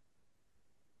lips.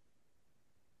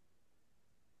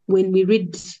 When we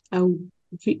read, I'll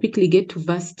quickly get to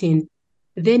verse 10.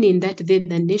 Then in that day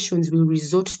the nations will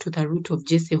resort to the root of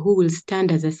Jesse, who will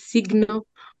stand as a signal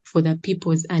for the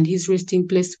peoples, and his resting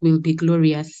place will be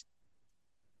glorious.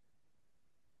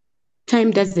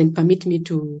 Time doesn't permit me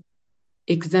to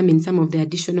examine some of the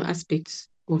additional aspects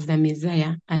of the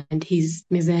Messiah and his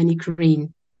messianic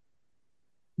reign.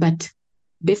 But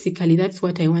basically, that's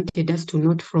what I wanted us to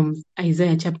note from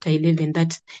Isaiah chapter 11,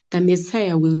 that the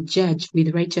Messiah will judge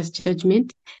with righteous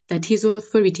judgment, that his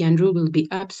authority and rule will be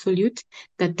absolute,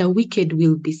 that the wicked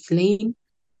will be slain,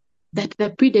 that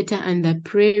the predator and the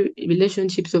prey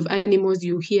relationships of animals,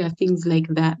 you hear things like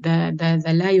the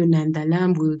lion and the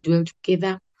lamb will dwell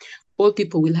together. All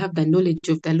people will have the knowledge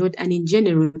of the Lord, and in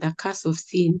general, the curse of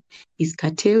sin is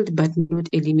curtailed but not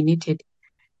eliminated.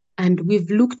 And we've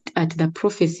looked at the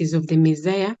prophecies of the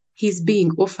Messiah, his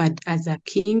being offered as a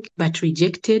king but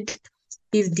rejected,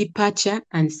 his departure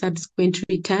and subsequent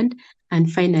return,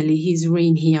 and finally his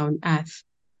reign here on earth.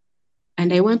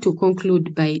 And I want to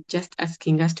conclude by just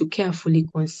asking us to carefully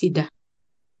consider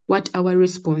what our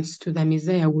response to the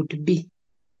Messiah would be.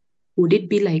 Would it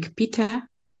be like Peter?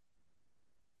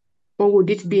 Or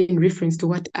would it be in reference to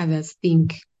what others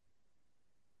think?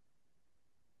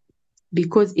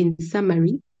 Because in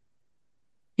summary,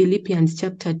 Philippians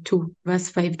chapter 2, verse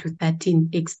 5 to 13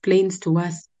 explains to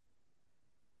us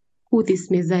who this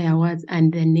Messiah was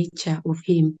and the nature of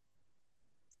him.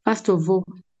 First of all,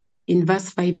 in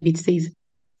verse 5, it says,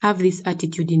 have this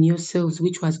attitude in yourselves,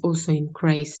 which was also in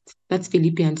Christ. That's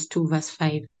Philippians 2, verse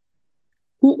 5.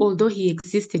 Who, although he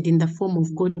existed in the form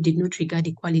of God, did not regard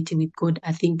equality with God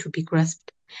a thing to be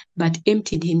grasped, but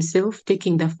emptied himself,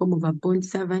 taking the form of a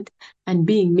bondservant, and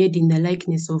being made in the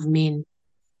likeness of men.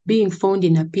 Being found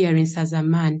in appearance as a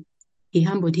man, he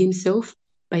humbled himself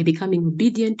by becoming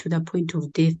obedient to the point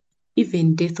of death,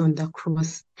 even death on the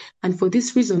cross. And for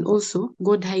this reason also,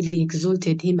 God highly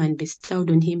exalted him and bestowed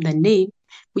on him the name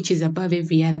which is above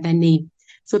every other name,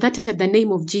 so that at the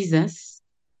name of Jesus,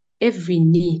 every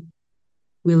knee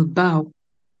will bow,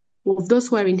 of those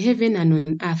who are in heaven and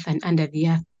on earth and under the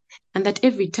earth, and that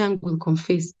every tongue will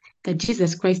confess that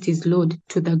Jesus Christ is Lord,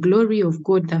 to the glory of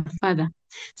God the Father.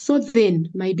 So then,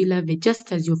 my beloved,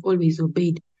 just as you've always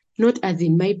obeyed, not as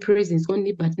in my presence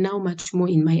only, but now much more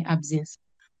in my absence,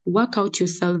 work out your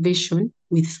salvation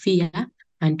with fear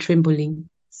and trembling,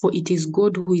 for it is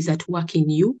God who is at work in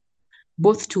you,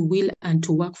 both to will and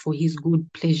to work for his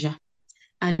good pleasure.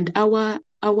 And our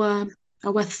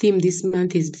theme this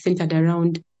month is centered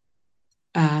around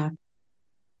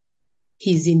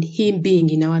him being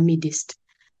in our midst.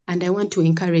 And I want to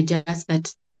encourage us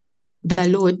that the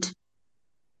Lord,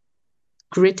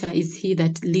 greater is he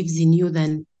that lives in you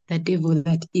than the devil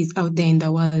that is out there in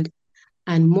the world.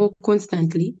 And more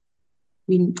constantly,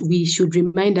 we should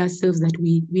remind ourselves that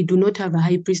we do not have a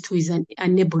high priest who is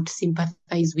unable to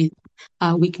sympathize with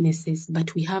our weaknesses,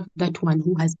 but we have that one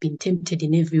who has been tempted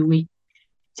in every way,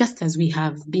 just as we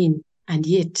have been, and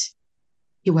yet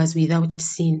he was without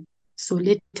sin. So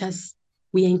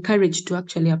we are encouraged to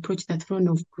actually approach the throne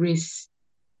of grace,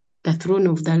 the throne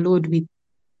of the Lord,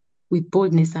 with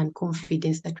boldness and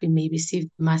confidence, that we may receive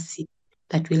mercy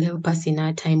that will help us in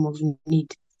our time of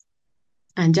need.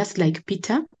 And just like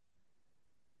Peter,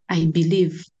 I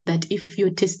believe that if your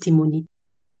testimony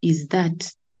is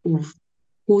that of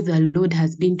who the Lord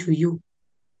has been to you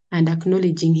and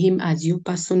acknowledging him as your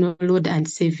personal Lord and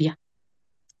Savior,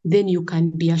 then you can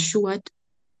be assured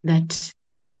that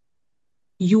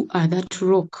you are that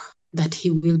rock that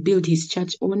he will build his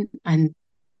church on, and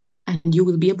you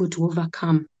will be able to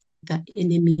overcome the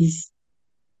enemy's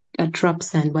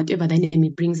traps and whatever the enemy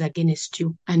brings against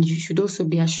you. And you should also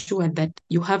be assured that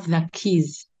you have the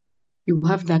keys. You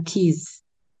have the keys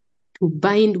to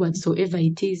bind whatsoever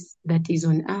it is that is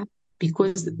on earth,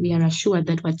 because we are assured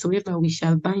that whatsoever we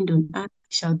shall bind on earth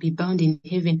shall be bound in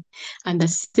heaven. And the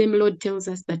same Lord tells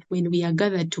us that when we are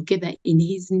gathered together in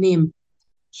his name,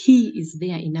 he is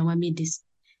there in our midst.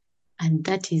 And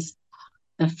that is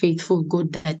the faithful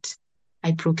God that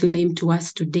I proclaim to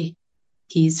us today.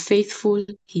 He is faithful,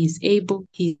 he is able,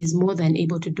 he is more than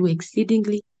able to do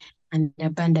exceedingly and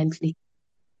abundantly.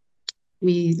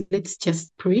 Let's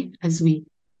just pray as we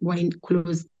wind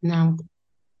close now.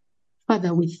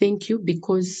 Father, we thank you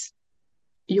because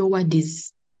your word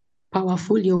is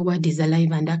powerful, your word is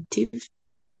alive and active,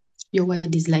 your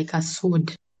word is like a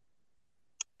sword.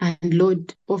 And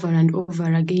Lord, over and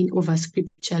over again, over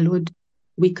scripture, Lord,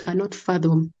 we cannot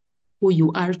fathom who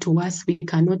you are to us. We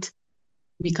cannot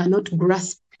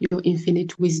grasp your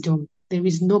infinite wisdom. There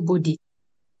is nobody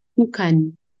who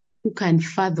can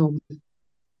fathom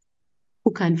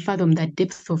the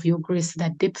depth of your grace, the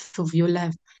depth of your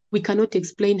love. We cannot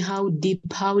explain how deep,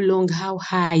 how long, how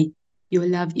high your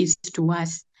love is to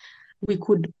us. We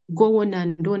could go on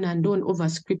and on and on over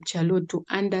scripture, Lord, to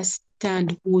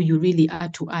understand who you really are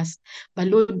to us. But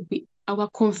Lord, our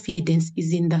confidence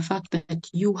is in the fact that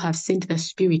you have sent the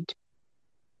Spirit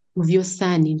of your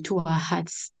Son into our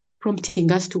hearts,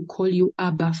 prompting us to call you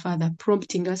Abba, Father,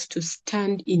 prompting us to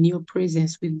stand in your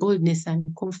presence with boldness and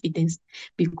confidence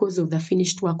because of the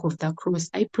finished work of the cross.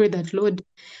 I pray that, Lord,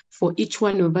 for each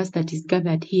one of us that is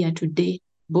gathered here today,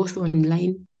 both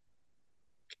online,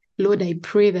 Lord, I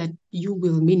pray that you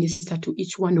will minister to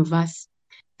each one of us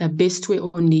the best way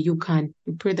only you can.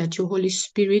 We pray that your Holy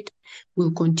Spirit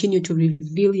will continue to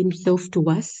reveal himself to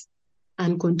us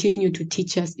and continue to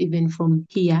teach us even from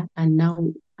here and now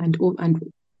and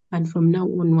from now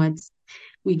onwards.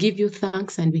 We give you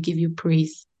thanks and we give you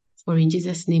praise. For in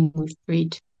Jesus' name we've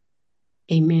prayed.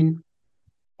 Amen.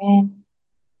 Amen.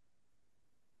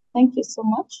 Thank you so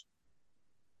much,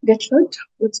 Gertrude.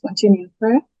 Let's continue in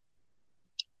prayer.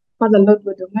 Father, Lord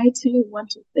God Almighty, we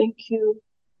want to thank you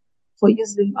for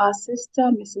using our sister,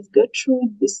 Mrs.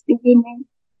 Gertrude, this evening.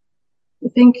 We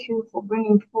thank you for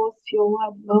bringing forth your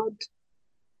word, Lord.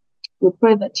 We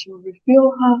pray that you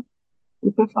refill her.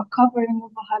 We pray for covering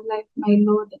over her life, my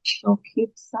Lord, that she'll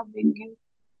keep serving you.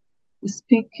 We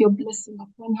speak your blessing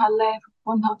upon her life,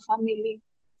 upon her family.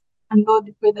 And Lord,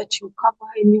 we pray that you cover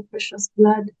her in your precious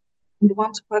blood. And we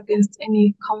want to pray against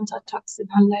any counterattacks in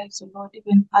her life. So Lord,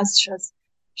 even as she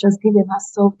has given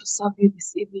herself to serve you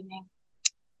this evening.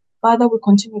 Father, we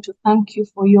continue to thank you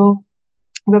for your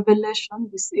revelation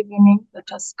this evening that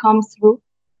has come through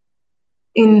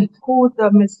in who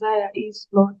the Messiah is,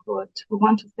 Lord God. We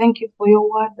want to thank you for your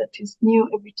word that is new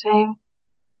every time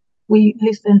we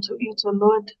listen to it, O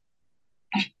Lord.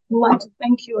 We want to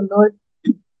thank you, O Lord,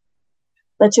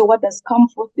 that your word has come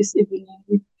forth this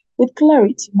evening with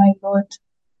clarity, my Lord.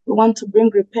 We want to bring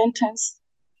repentance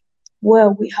where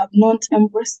we have not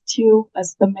embraced you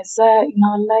as the Messiah in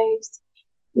our lives,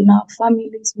 in our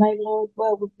families, my Lord,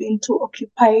 where we've been too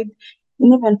occupied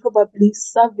in even probably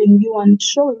serving you and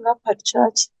showing up at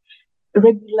church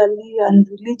regularly and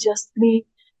religiously,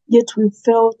 yet we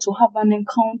fail to have an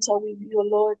encounter with you,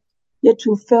 Lord. Yet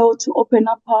we fail to open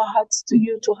up our hearts to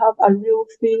you, to have a real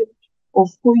feel of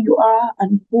who you are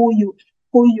and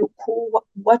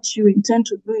what you intend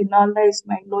to do in our lives,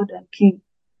 my Lord and King.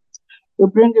 We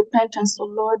bring repentance, O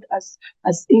Lord, as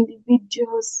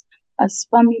individuals, as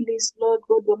families, Lord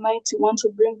God Almighty, want to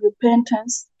bring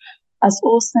repentance. As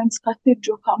All Saints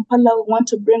Cathedral, Kampala, we want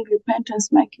to bring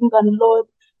repentance, my King and Lord,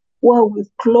 where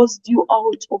we've closed you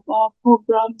out of our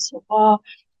programs,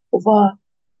 of our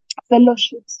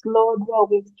fellowships, Lord,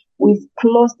 where we've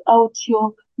closed out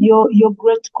your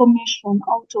great commission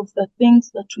out of the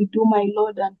things that we do, my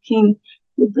Lord and King.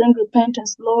 We bring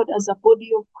repentance, Lord, as a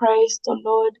body of Christ, oh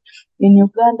Lord, in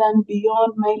Uganda and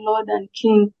beyond, my Lord and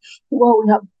King, where we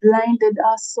have blinded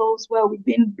our souls, where we've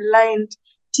been blind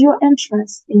to your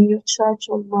entrance in your church,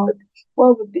 oh Lord,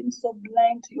 where we've been so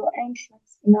blind to your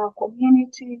entrance in our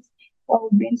communities, where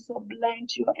we've been so blind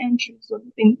to your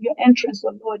entrance,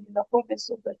 oh Lord, in the province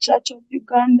of the Church of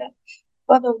Uganda.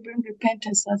 Father, we bring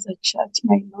repentance as a church,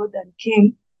 my Lord and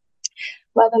King.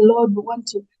 Father, Lord, we want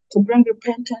to bring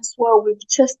repentance where we've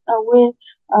chased away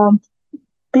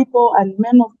people and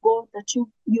men of God that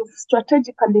you've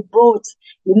strategically brought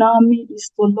in our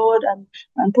midst, oh Lord,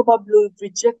 and probably we've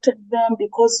rejected them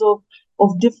because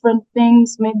of different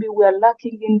things. Maybe we are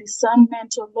lacking in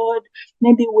discernment, oh Lord.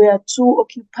 Maybe we are too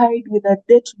occupied with our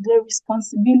day-to-day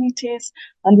responsibilities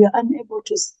and we are unable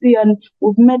to see, and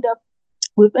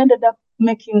we've ended up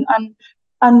making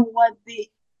unworthy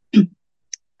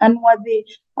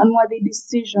unworthy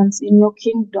decisions in your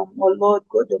kingdom, oh Lord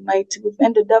God Almighty. We've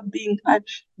ended up being a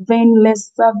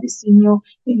vainless service in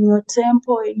your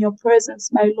temple, in your presence,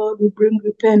 my Lord. We bring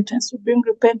repentance. We bring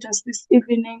repentance this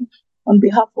evening on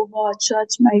behalf of our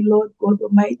church, my Lord God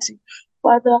Almighty.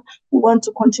 Father, we want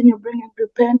to continue bringing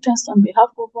repentance on behalf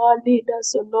of our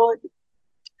leaders, oh Lord.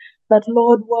 That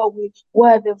Lord,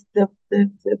 where they've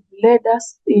led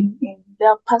us in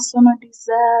their personal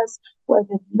desires, where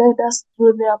they've led us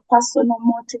through their personal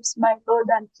motives, my Lord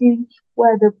and King,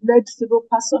 where they've led through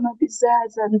personal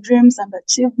desires and dreams and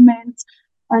achievements,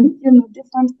 and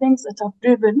different things that have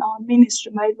driven our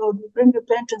ministry, my Lord. We bring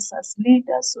repentance as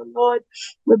leaders, oh Lord.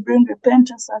 We bring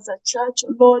repentance as a church,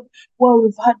 oh Lord, where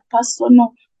we've had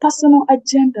personal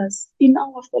agendas in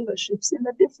our fellowships, in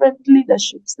the different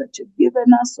leaderships that you've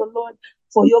given us, oh Lord,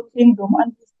 for your kingdom,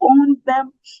 and we've owned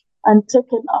them and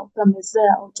taken out the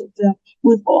Messiah out of them.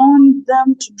 We've owned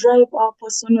them to drive our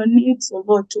personal needs, oh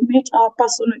Lord, to meet our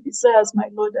personal desires, my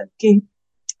Lord and King.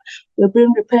 We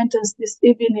bring repentance this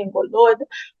evening, oh Lord,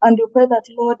 and we pray that,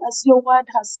 Lord, as your word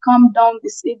has come down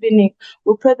this evening,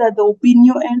 we pray that there will be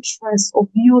new entrance of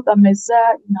you, the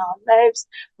Messiah, in our lives.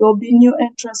 There will be new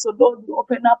entrance, oh Lord. We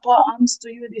open up our arms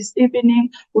to you this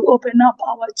evening. We open up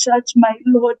our church, my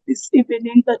Lord, this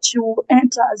evening, that you will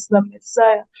enter as the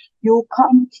Messiah. You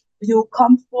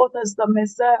come forth as the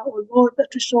Messiah, oh Lord, that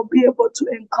we shall be able to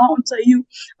encounter you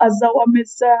as our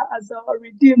Messiah, as our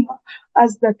Redeemer,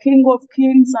 as the King of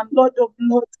Kings and Lord of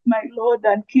Lords, my Lord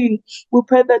and King. We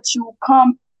pray that you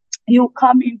come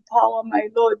in power, my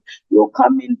Lord. You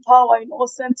come in power in All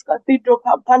Saints Cathedral,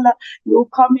 Kampala. You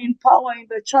come in power in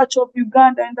the Church of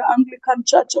Uganda, in the Anglican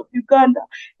Church of Uganda,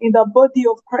 in the body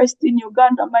of Christ in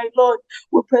Uganda, my Lord.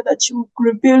 We pray that you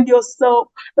reveal yourself,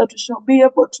 that we shall be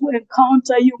able to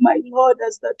encounter you, my Lord,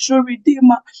 as the true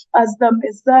Redeemer, as the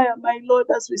Messiah, my Lord,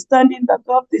 as we stand in the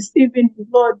gap this evening,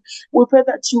 Lord. We pray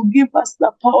that you give us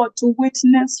the power to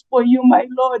witness for you, my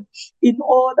Lord, in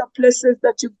all the places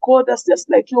that you've called us, just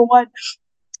like your word.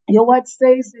 Your word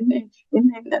says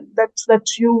that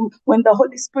you, when the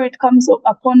Holy Spirit comes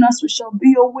upon us, we shall be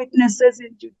your witnesses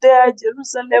in Judea,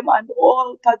 Jerusalem, and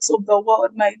all parts of the world,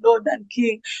 my Lord and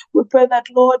King. We pray that,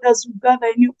 Lord, as we gather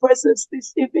in your presence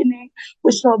this evening,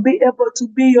 we shall be able to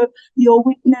be your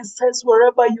witnesses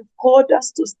wherever you've called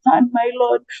us to stand, my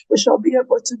Lord. We shall be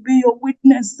able to be your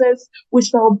witnesses. We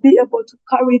shall be able to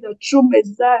carry the true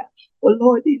Messiah oh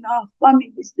Lord, in our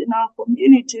families, in our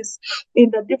communities,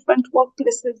 in the different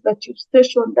workplaces that you've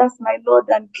stationed us, my Lord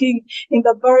and King, in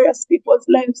the various people's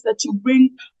lives that you bring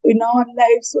in our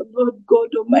lives, oh Lord God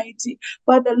Almighty.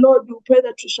 Father, Lord, we pray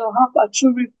that we shall have a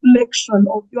true reflection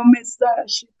of your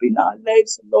messiahship in our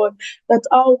lives, Lord, that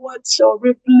our words shall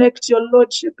reflect your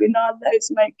lordship in our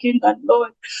lives, my King and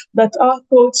Lord, that our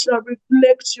thoughts shall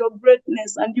reflect your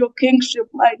greatness and your kingship,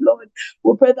 my Lord.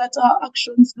 We pray that our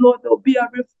actions, Lord, there will be a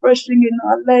refreshing in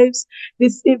our lives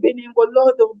this evening, oh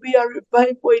Lord. There will be a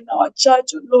revival in our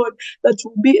church, oh Lord, that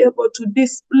will be able to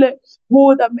display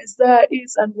who the Messiah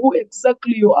is and who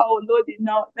exactly you are, oh Lord, in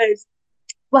our lives.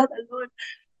 Father, Lord,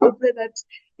 we pray that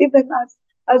even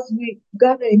as we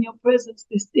gather in your presence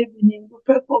this evening, we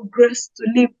pray for grace to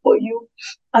live for you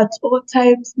at all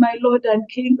times, my Lord and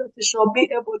King, that we shall be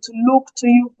able to look to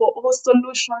you for all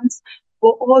solutions,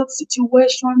 for all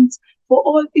situations, for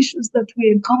all issues that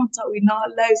we encounter in our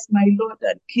lives, my Lord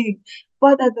and King.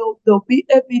 Father, there'll be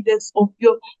evidence of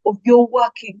your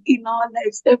working in our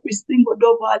lives, every single day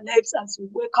of our lives as we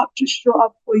wake up to show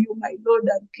up for you, my Lord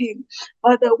and King.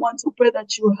 Father, I want to pray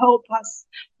that you help us.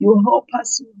 You help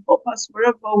us. You help us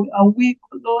wherever we are weak,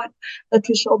 Lord, that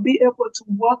we shall be able to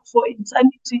work for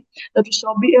eternity, that we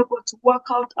shall be able to work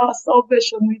out our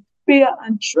salvation with fear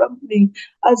and trembling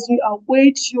as we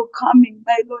await your coming,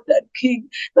 my Lord and King,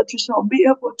 that we shall be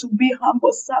able to be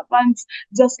humble servants,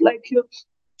 just like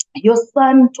your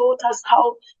son taught us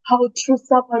how true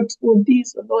servants will be,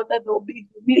 so Lord, that there will be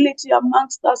humility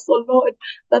amongst us, so Lord,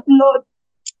 that Lord,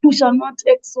 we shall not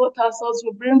exalt ourselves.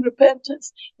 We bring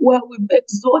repentance where we've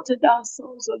exalted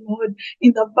ourselves, oh Lord,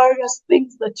 in the various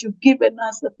things that you've given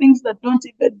us, the things that don't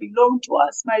even belong to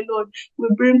us, my Lord. We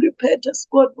bring repentance,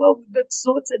 God, where we've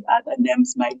exalted other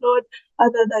names, my Lord,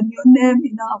 other than your name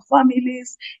in our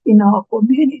families, in our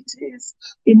communities,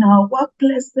 in our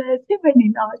workplaces, even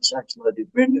in our church, Lord. We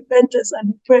bring repentance and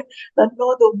we pray that,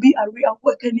 Lord, there will be a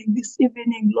reawakening this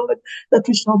evening, Lord, that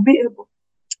we shall be able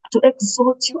to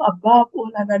exalt you above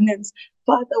all other names.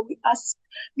 Father, we ask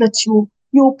that you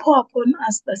pour upon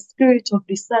us the spirit of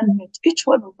discernment, each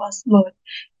one of us, Lord,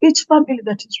 each family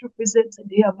that is represented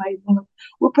here, my Lord.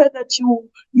 We pray that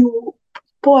you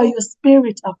pour your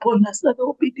spirit upon us, that there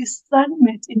will be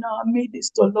discernment in our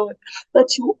midst, oh Lord,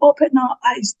 that you open our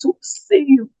eyes to see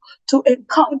you, to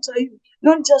encounter you,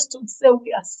 not just to say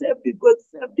we are saved, we got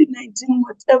saved in 19,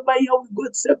 whatever year we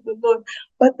got saved, the Lord,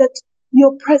 but that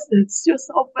your presence, your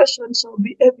salvation shall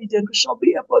be evident. We shall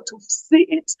be able to see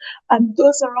it, and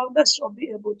those around us shall be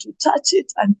able to touch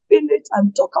it and feel it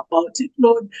and talk about it,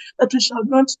 Lord. That we shall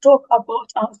not talk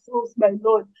about ourselves, my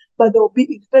Lord, but there will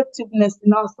be effectiveness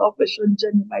in our salvation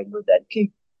journey, my Lord and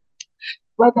King.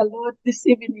 Father, Lord, this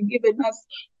evening, even as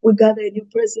we gather in your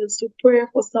presence to pray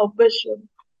for salvation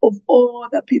of all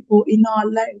the people in our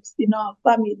lives, in our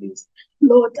families,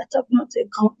 Lord, that have not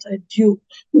encountered you.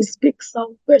 We speak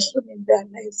salvation in their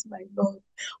lives, my Lord.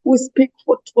 We speak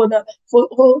for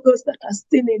all those that are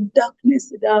still in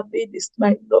darkness in our midst,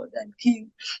 my Lord and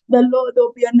King. The Lord, there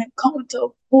will be an encounter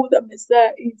of who the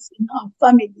Messiah is in our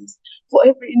families, for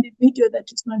every individual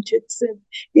that is not yet saved,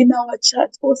 in our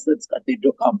church, also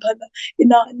Cathedral Kampala,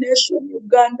 in our nation,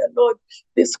 Uganda, Lord,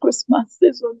 this Christmas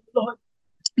season, Lord.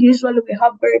 Usually we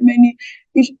have very many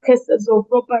cases of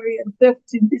robbery and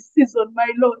theft in this season,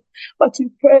 my Lord. But we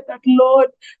pray that, Lord,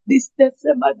 this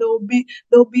December there will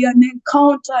be an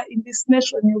encounter in this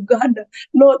nation, Uganda.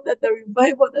 Lord, that the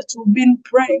revival that we've been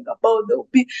praying about, there will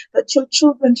be that your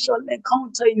children shall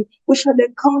encounter you. We shall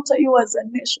encounter you as a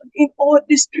nation in all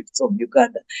districts of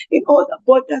Uganda, in all the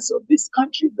borders of this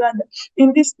country, Uganda,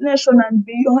 in this nation and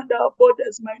beyond our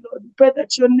borders, my Lord. We pray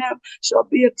that your name shall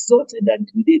be exalted, and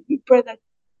indeed we pray that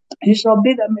you shall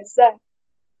be the Messiah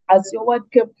as your word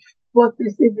came forth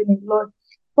this evening, Lord.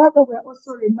 Father, we are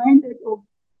also reminded of,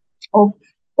 of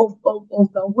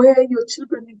the way your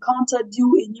children encountered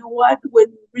you in your word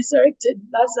when you resurrected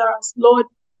Lazarus, Lord,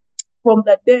 from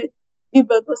the dead.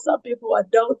 Even though some people are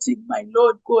doubting, my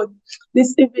Lord God,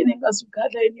 this evening as we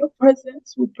gather in your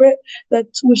presence, we pray that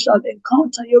we shall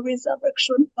encounter your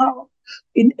resurrection power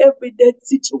in every dead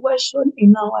situation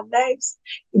in our lives,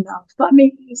 in our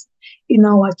families, in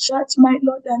our church, my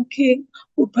Lord and King.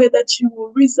 We pray that you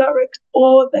will resurrect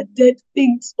all the dead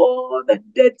things, all the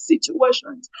dead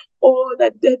situations, all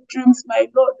the dead dreams, my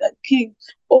Lord and King,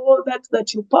 all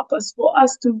that you purpose for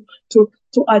us to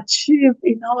achieve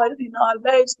in our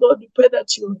lives, Lord. We pray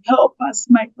that you help us,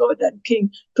 my Lord and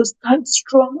King, to stand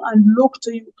strong and look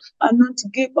to you and not to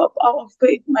give up our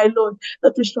faith, my Lord,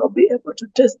 that we shall be able to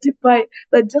testify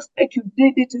that just like you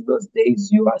did it in those days,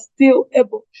 you are still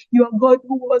able. You are God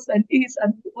who was and is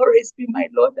and will always be, my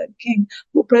Lord and King.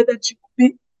 We pray that you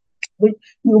be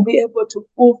you'll be able to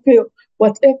fulfill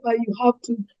whatever you have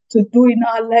to do in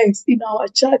our lives, in our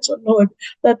church, oh Lord,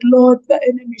 that Lord, the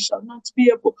enemy shall not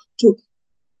be able to,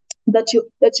 that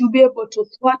you'll be able to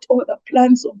thwart all the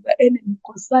plans of the enemy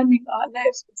concerning our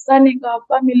lives, concerning our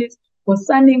families,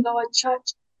 concerning our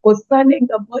church, concerning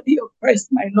the body of Christ,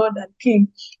 my Lord and King.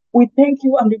 We thank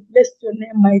you and we bless your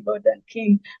name, my Lord and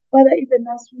King. Father, even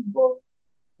as we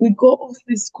go off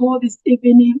this call this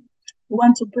evening, we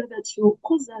want to pray that you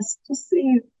cause us to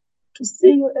see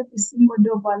you every single day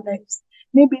of our lives.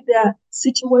 Maybe there are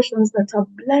situations that have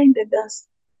blinded us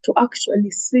to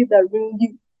actually see the real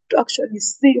you, to actually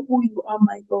see who you are,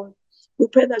 my God. We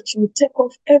pray that you will take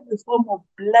off every form of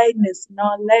blindness in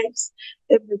our lives,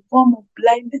 every form of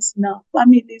blindness in our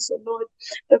families, oh Lord,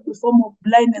 every form of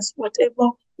blindness,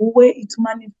 whatever way it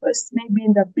manifests, maybe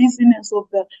in the busyness of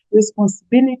the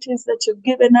responsibilities that you've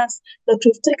given us, that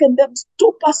we've taken them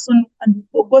too personal and we've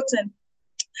forgotten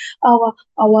our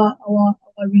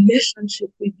relationship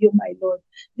with you, my Lord.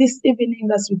 This evening,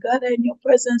 as we gather in your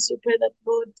presence, we pray that,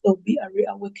 Lord, there'll be a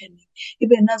reawakening.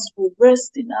 Even as we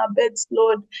rest in our beds,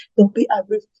 Lord, there'll be a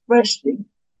refreshing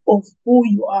of who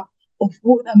you are, of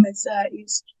who the Messiah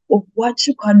is, of what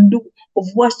you can do, of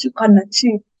what you can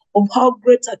achieve, of how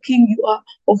great a king you are,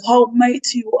 of how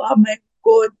mighty you are, my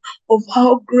God, of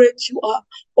how great you are,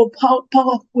 of how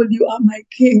powerful you are, my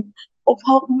King, of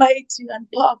how mighty and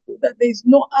powerful, that there is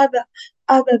no other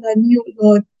than you,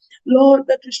 Lord. Lord,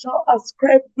 that we shall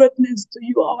ascribe greatness to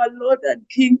you, our Lord and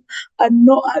King, and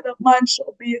no other man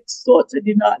shall be exalted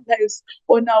in our lives,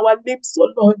 on our lips,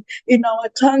 O Lord, in our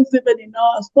tongues, even in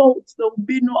our thoughts. There will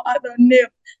be no other name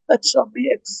that shall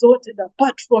be exalted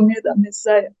apart from you, the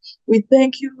Messiah. We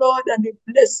thank you, Lord, and we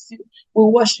bless you. We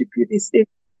worship you this evening.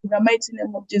 In the mighty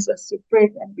name of Jesus, we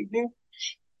pray and believe.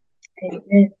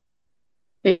 Amen.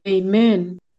 Amen.